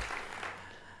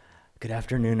 Good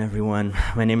afternoon, everyone.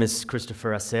 My name is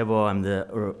Christopher Acebo. I'm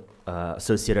the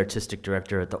Associate Artistic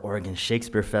Director at the Oregon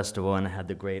Shakespeare Festival, and I had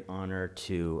the great honor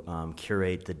to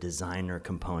curate the designer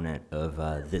component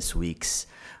of this week's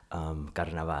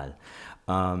Carnaval.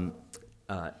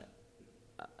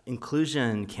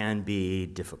 Inclusion can be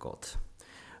difficult,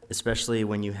 especially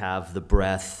when you have the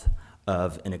breadth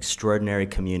of an extraordinary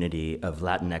community of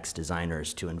Latinx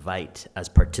designers to invite as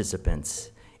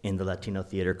participants in the Latino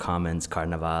Theater Commons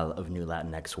Carnaval of New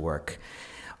Latinx Work.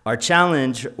 Our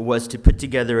challenge was to put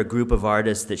together a group of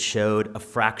artists that showed a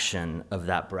fraction of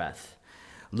that breadth,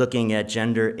 looking at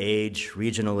gender, age,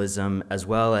 regionalism, as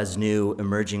well as new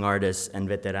emerging artists and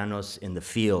veteranos in the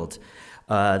field.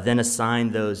 Then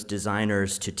assign those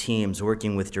designers to teams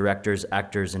working with directors,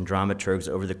 actors, and dramaturgs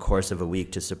over the course of a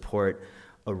week to support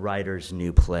a writer's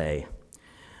new play.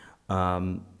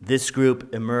 This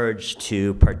group emerged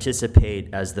to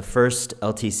participate as the first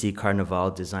LTC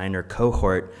Carnaval designer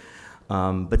cohort,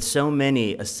 but so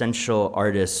many essential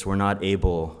artists were not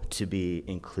able to be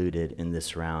included in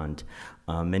this round.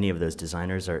 Many of those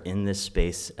designers are in this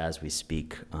space as we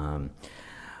speak.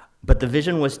 But the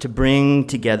vision was to bring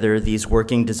together these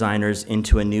working designers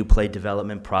into a new play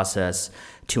development process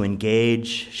to engage,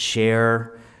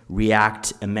 share,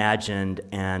 react, imagine,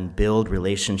 and build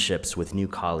relationships with new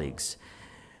colleagues.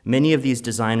 Many of these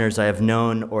designers I have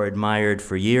known or admired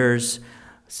for years.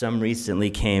 Some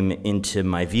recently came into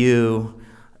my view,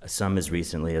 some as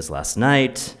recently as last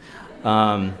night.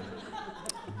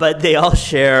 But they all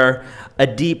share a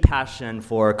deep passion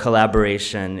for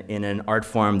collaboration in an art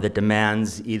form that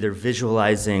demands either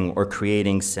visualizing or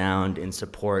creating sound in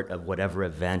support of whatever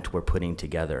event we're putting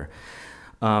together.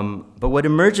 But what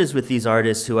emerges with these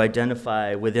artists who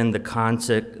identify within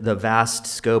the vast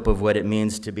scope of what it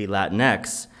means to be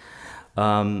Latinx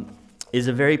is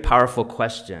a very powerful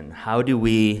question. How do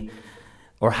we,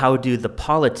 or how do the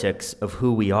politics of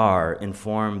who we are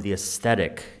inform the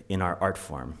aesthetic in our art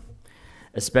form?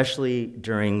 Especially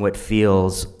during what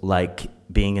feels like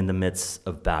being in the midst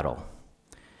of battle.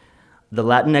 The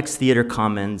Latinx Theater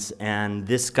Commons and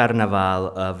this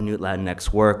Carnaval of New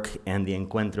Latinx Work and the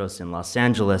Encuentros in Los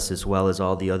Angeles, as well as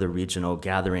all the other regional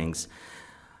gatherings,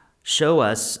 show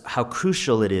us how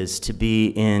crucial it is to be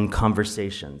in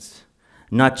conversations,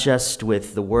 not just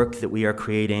with the work that we are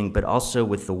creating, but also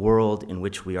with the world in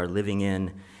which we are living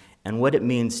in, and what it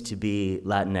means to be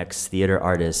Latinx theater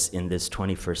artists in this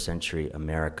 21st century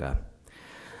America.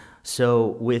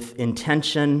 So with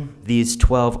intention, these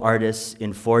 12 artists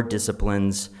in 4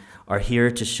 disciplines are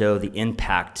here to show the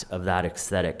impact of that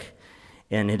aesthetic,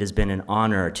 and it has been an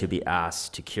honor to be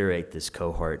asked to curate this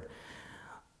cohort.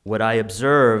 What I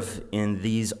observe in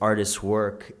these artists'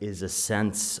 work is a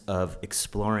sense of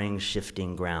exploring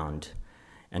shifting ground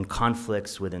and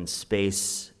conflicts within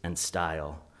space and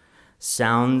style.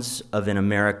 Sounds of an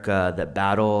America that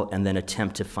battle and then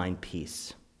attempt to find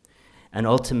peace. And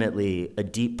ultimately, a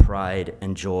deep pride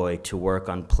and joy to work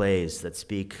on plays that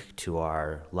speak to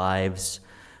our lives,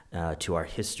 to our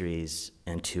histories,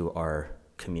 and to our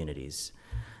communities.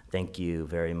 Thank you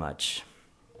very much.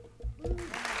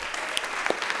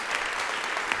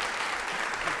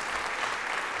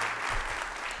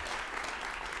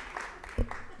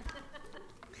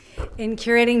 In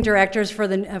curating directors for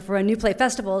a new play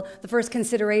festival, the first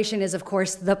consideration is, of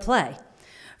course, the play.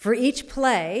 For each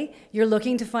play, you're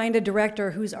looking to find a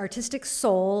director whose artistic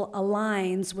soul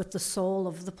aligns with the soul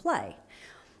of the play.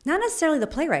 Not necessarily the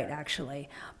playwright, actually,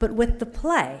 but with the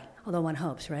play, although one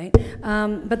hopes, right?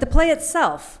 But the play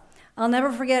itself. I'll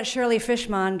never forget Shirley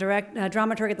Fishman,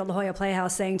 dramaturg at the La Jolla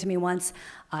Playhouse, saying to me once,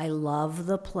 "I love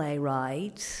the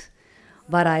playwright,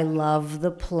 but I love the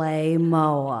play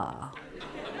moa."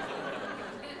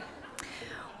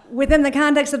 Within the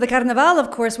context of the Carnaval,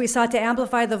 of course, we sought to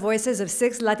amplify the voices of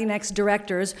 6 Latinx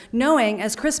directors, knowing,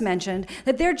 as Chris mentioned,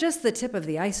 that they're just the tip of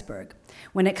the iceberg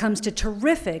when it comes to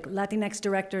terrific Latinx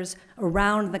directors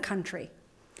around the country.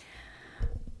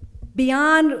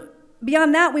 Beyond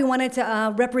that, we wanted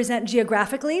to represent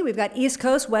geographically. We've got East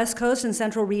Coast, West Coast, and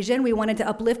Central Region. We wanted to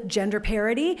uplift gender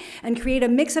parity and create a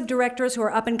mix of directors who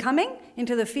are up and coming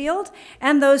into the field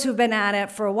and those who've been at it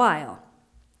for a while.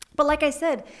 But like I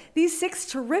said, these 6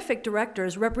 terrific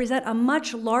directors represent a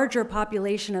much larger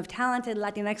population of talented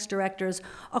Latinx directors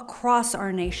across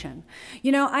our nation.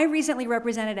 You know, I recently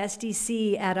represented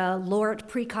SDC at a LORT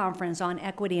pre-conference on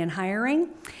equity and hiring.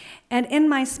 And in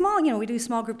my small, we do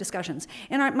small group discussions.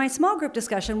 In my small group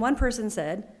discussion, one person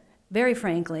said, very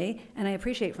frankly, and I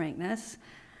appreciate frankness,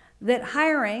 that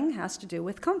hiring has to do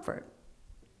with comfort.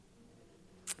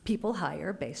 People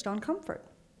hire based on comfort.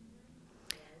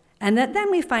 And that then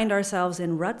we find ourselves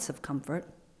in ruts of comfort.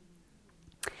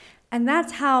 And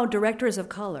that's how directors of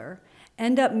color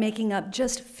end up making up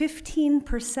just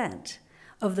 15%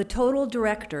 of the total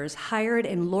directors hired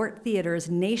in LORT theaters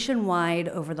nationwide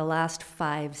over the last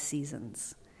 5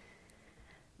 seasons.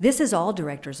 This is all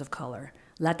directors of color.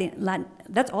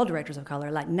 That's all directors of color: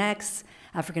 Latinx,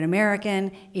 African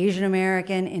American, Asian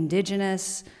American,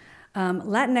 Indigenous.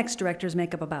 Latinx directors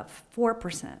make up about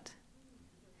 4%.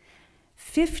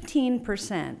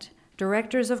 15%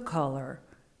 directors of color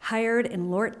hired in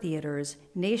LORT theaters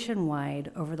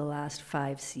nationwide over the last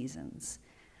 5 seasons.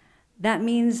 That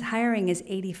means hiring is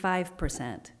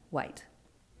 85% white.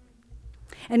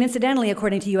 And incidentally,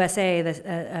 according to USA,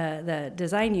 the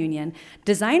design union,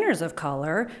 designers of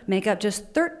color make up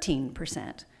just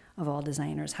 13% of all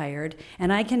designers hired,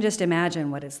 and I can just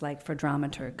imagine what it's like for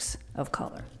dramaturgs of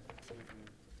color.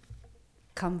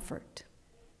 Comfort.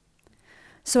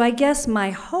 So I guess my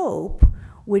hope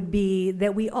would be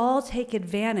that we all take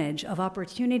advantage of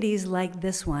opportunities like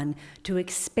this one to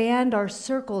expand our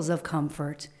circles of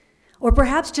comfort, or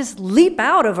perhaps just leap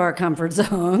out of our comfort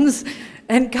zones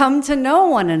and come to know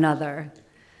one another.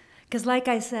 Because like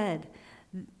I said,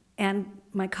 and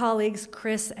my colleagues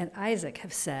Chris and Isaac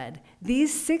have said,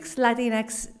 these 6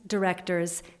 Latinx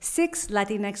directors, 6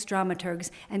 Latinx dramaturgs,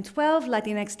 and 12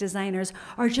 Latinx designers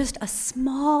are just a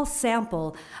small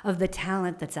sample of the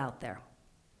talent that's out there.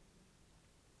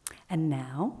 And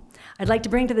now, I'd like to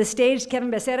bring to the stage Kevin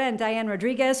Becerra and Diane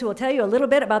Rodriguez, who will tell you a little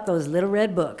bit about those little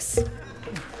red books.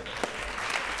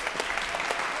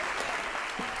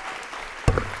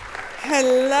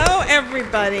 Hello,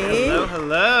 everybody. Hello,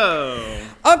 hello.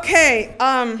 Okay,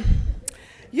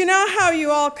 you know how you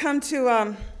all come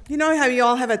to, you know how you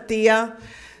all have a tia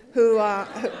who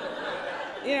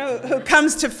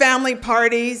comes to family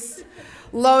parties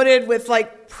loaded with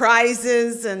like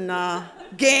prizes and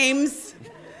games,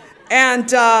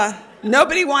 and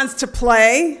nobody wants to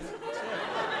play,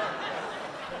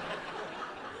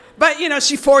 but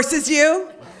she forces you.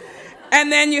 And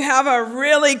then you have a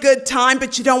really good time,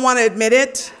 but you don't want to admit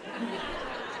it.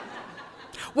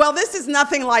 Well, this is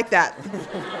nothing like that.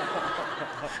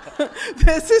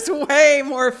 This is way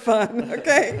more fun,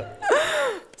 okay?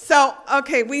 So,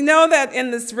 okay, we know that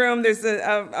in this room there's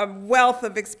a wealth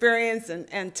of experience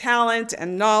and talent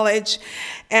and knowledge,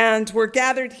 and we're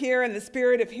gathered here in the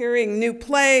spirit of hearing new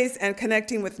plays and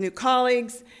connecting with new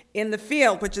colleagues in the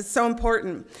field, which is so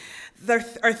important.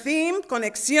 Our theme,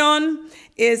 Conexión,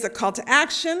 is a call to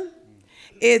action.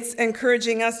 It's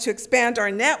encouraging us to expand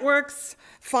our networks,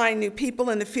 find new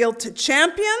people in the field to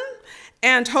champion,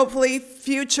 and hopefully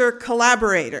future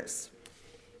collaborators.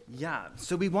 Yeah,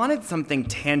 so we wanted something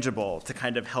tangible to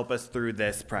kind of help us through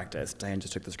this practice. Diane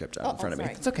just took the script out in front of me.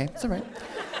 It's okay, it's all right.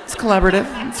 It's collaborative,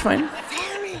 it's fine.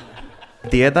 Sorry.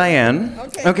 Thea Diane.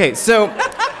 Okay, so...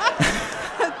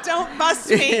 Don't bust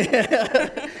me.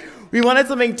 We wanted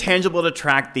something tangible to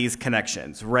track these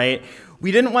connections, right?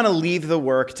 We didn't want to leave the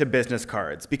work to business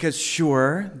cards because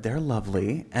sure, they're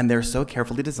lovely and they're so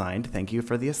carefully designed. Thank you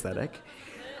for the aesthetic.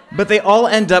 But they all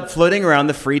end up floating around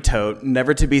the free tote,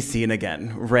 never to be seen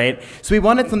again, right? So we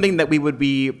wanted something that we would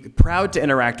be proud to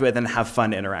interact with and have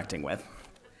fun interacting with.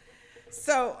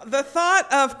 So the thought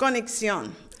of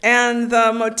conexión and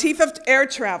the motif of air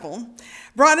travel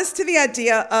brought us to the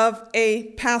idea of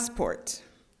a passport.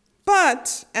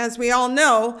 But, as we all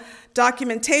know,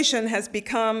 documentation has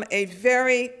become a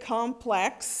very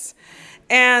complex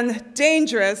and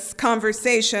dangerous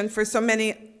conversation for so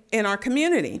many in our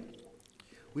community.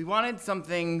 We wanted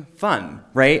something fun,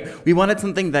 right? We wanted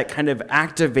something that kind of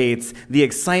activates the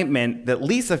excitement that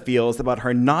Lisa feels about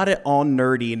her not at all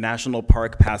nerdy national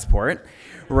park passport,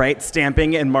 right?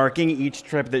 Stamping and marking each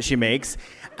trip that she makes.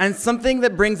 And something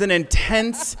that brings an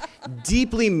intense,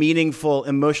 deeply meaningful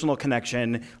emotional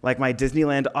connection, like my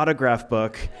Disneyland autograph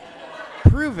book,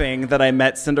 proving that I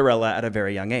met Cinderella at a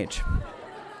very young age.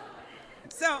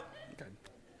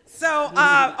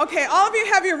 Okay, all of you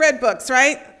have your red books,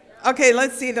 right? Okay,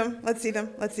 let's see them.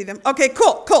 Okay,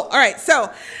 cool. All right,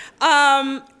 so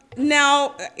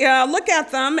now look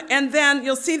at them, and then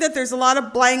you'll see that there's a lot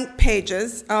of blank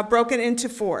pages broken into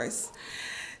fours.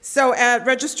 So at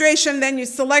registration, then you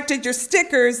selected your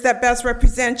stickers that best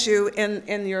represent you in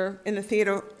the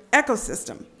theater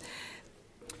ecosystem.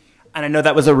 And I know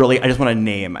that was I just want to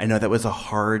name, I know that was a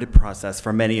hard process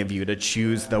for many of you to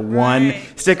choose the one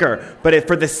sticker. But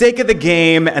for the sake of the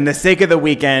game and the sake of the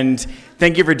weekend,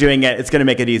 thank you for doing it. It's going to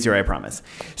make it easier, I promise.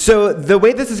 So the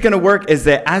way this is going to work is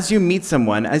that as you meet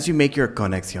someone, as you make your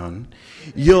conexión,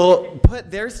 you'll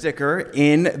put their sticker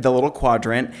in the little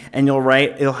quadrant, and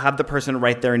you'll have the person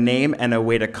write their name and a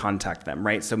way to contact them,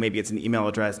 right? So maybe it's an email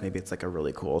address, maybe it's like a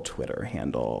really cool Twitter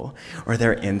handle or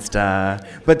their Insta,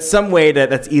 but some way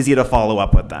that's easy to follow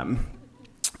up with them.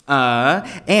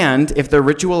 And if the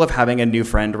ritual of having a new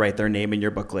friend write their name in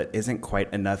your booklet isn't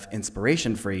quite enough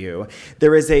inspiration for you,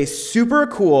 there is a super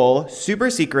cool, super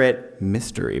secret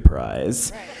mystery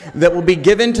prize that will be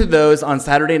given to those on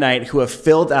Saturday night who have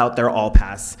filled out their All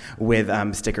Pass with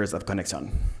stickers of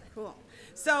Conexión.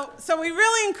 So we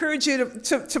really encourage you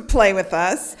to play with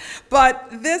us, but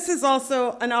this is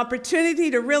also an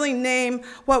opportunity to really name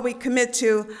what we commit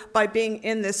to by being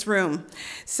in this room.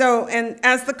 So, and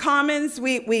as the Commons,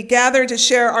 we gather to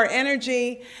share our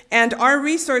energy and our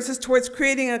resources towards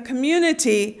creating a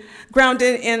community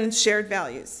grounded in shared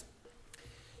values.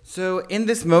 So in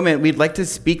this moment, we'd like to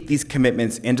speak these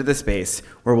commitments into the space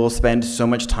where we'll spend so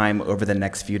much time over the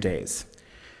next few days.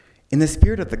 In the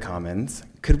spirit of the Commons,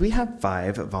 could we have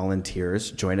 5 volunteers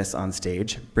join us on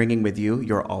stage, bringing with you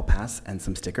your All Pass and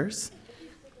some stickers?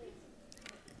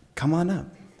 Come on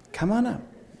up.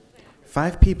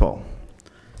 5 people.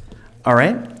 All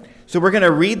right. So we're going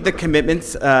to read the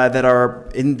commitments that are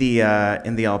in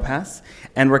the All Pass,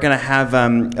 and we're going to have.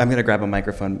 I'm going to grab a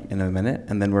microphone in a minute,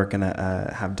 and then we're going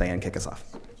to have Diane kick us off.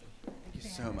 Thank you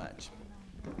so much.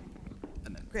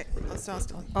 Great,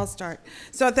 I'll start.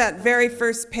 So at that very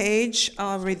first page,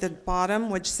 I'll read the bottom,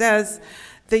 which says,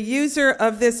 the user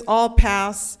of this All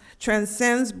Pass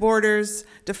transcends borders,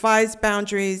 defies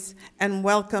boundaries, and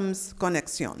welcomes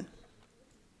conexión.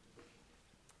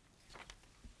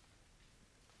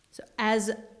 So as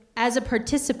a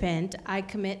participant, I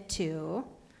commit to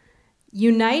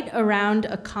unite around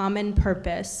a common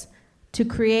purpose to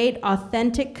create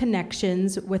authentic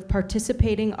connections with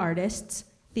participating artists,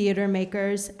 theater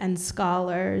makers, and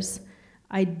scholars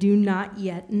I do not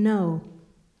yet know.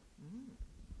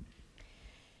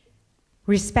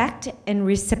 Respect and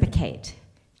reciprocate.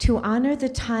 To honor the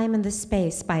time and the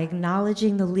space by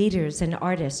acknowledging the leaders and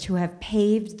artists who have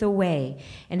paved the way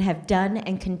and have done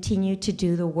and continue to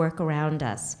do the work around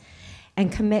us.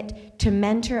 And commit to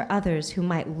mentor others who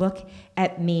might look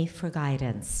at me for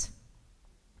guidance.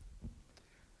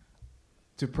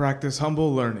 To practice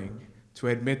humble learning. To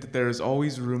admit that there is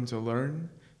always room to learn,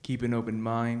 keep an open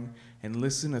mind, and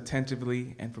listen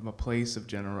attentively and from a place of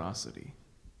generosity.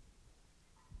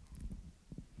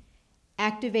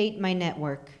 Activate my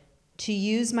network, to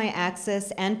use my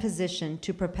access and position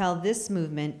to propel this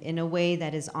movement in a way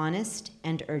that is honest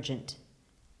and urgent.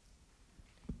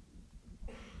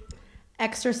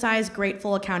 Exercise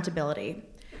grateful accountability.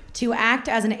 To act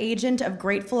as an agent of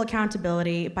grateful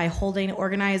accountability by holding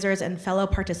organizers and fellow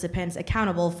participants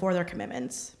accountable for their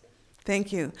commitments.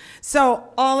 Thank you.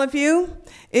 So all of you,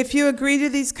 if you agree to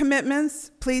these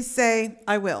commitments, please say,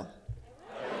 I will.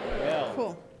 I will.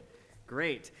 Cool.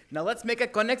 Great. Now let's make a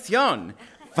conexión.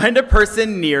 Find a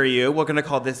person near you. We're going to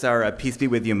call this our peace be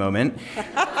with you moment.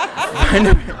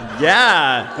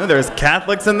 Yeah. Oh, there's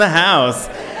Catholics in the house.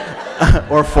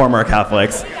 Or former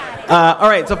Catholics. All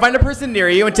right, so find a person near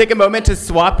you and take a moment to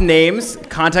swap names,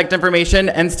 contact information,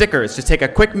 and stickers. Just take a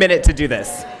quick minute to do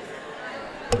this.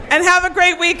 And have a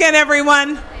great weekend,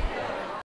 everyone.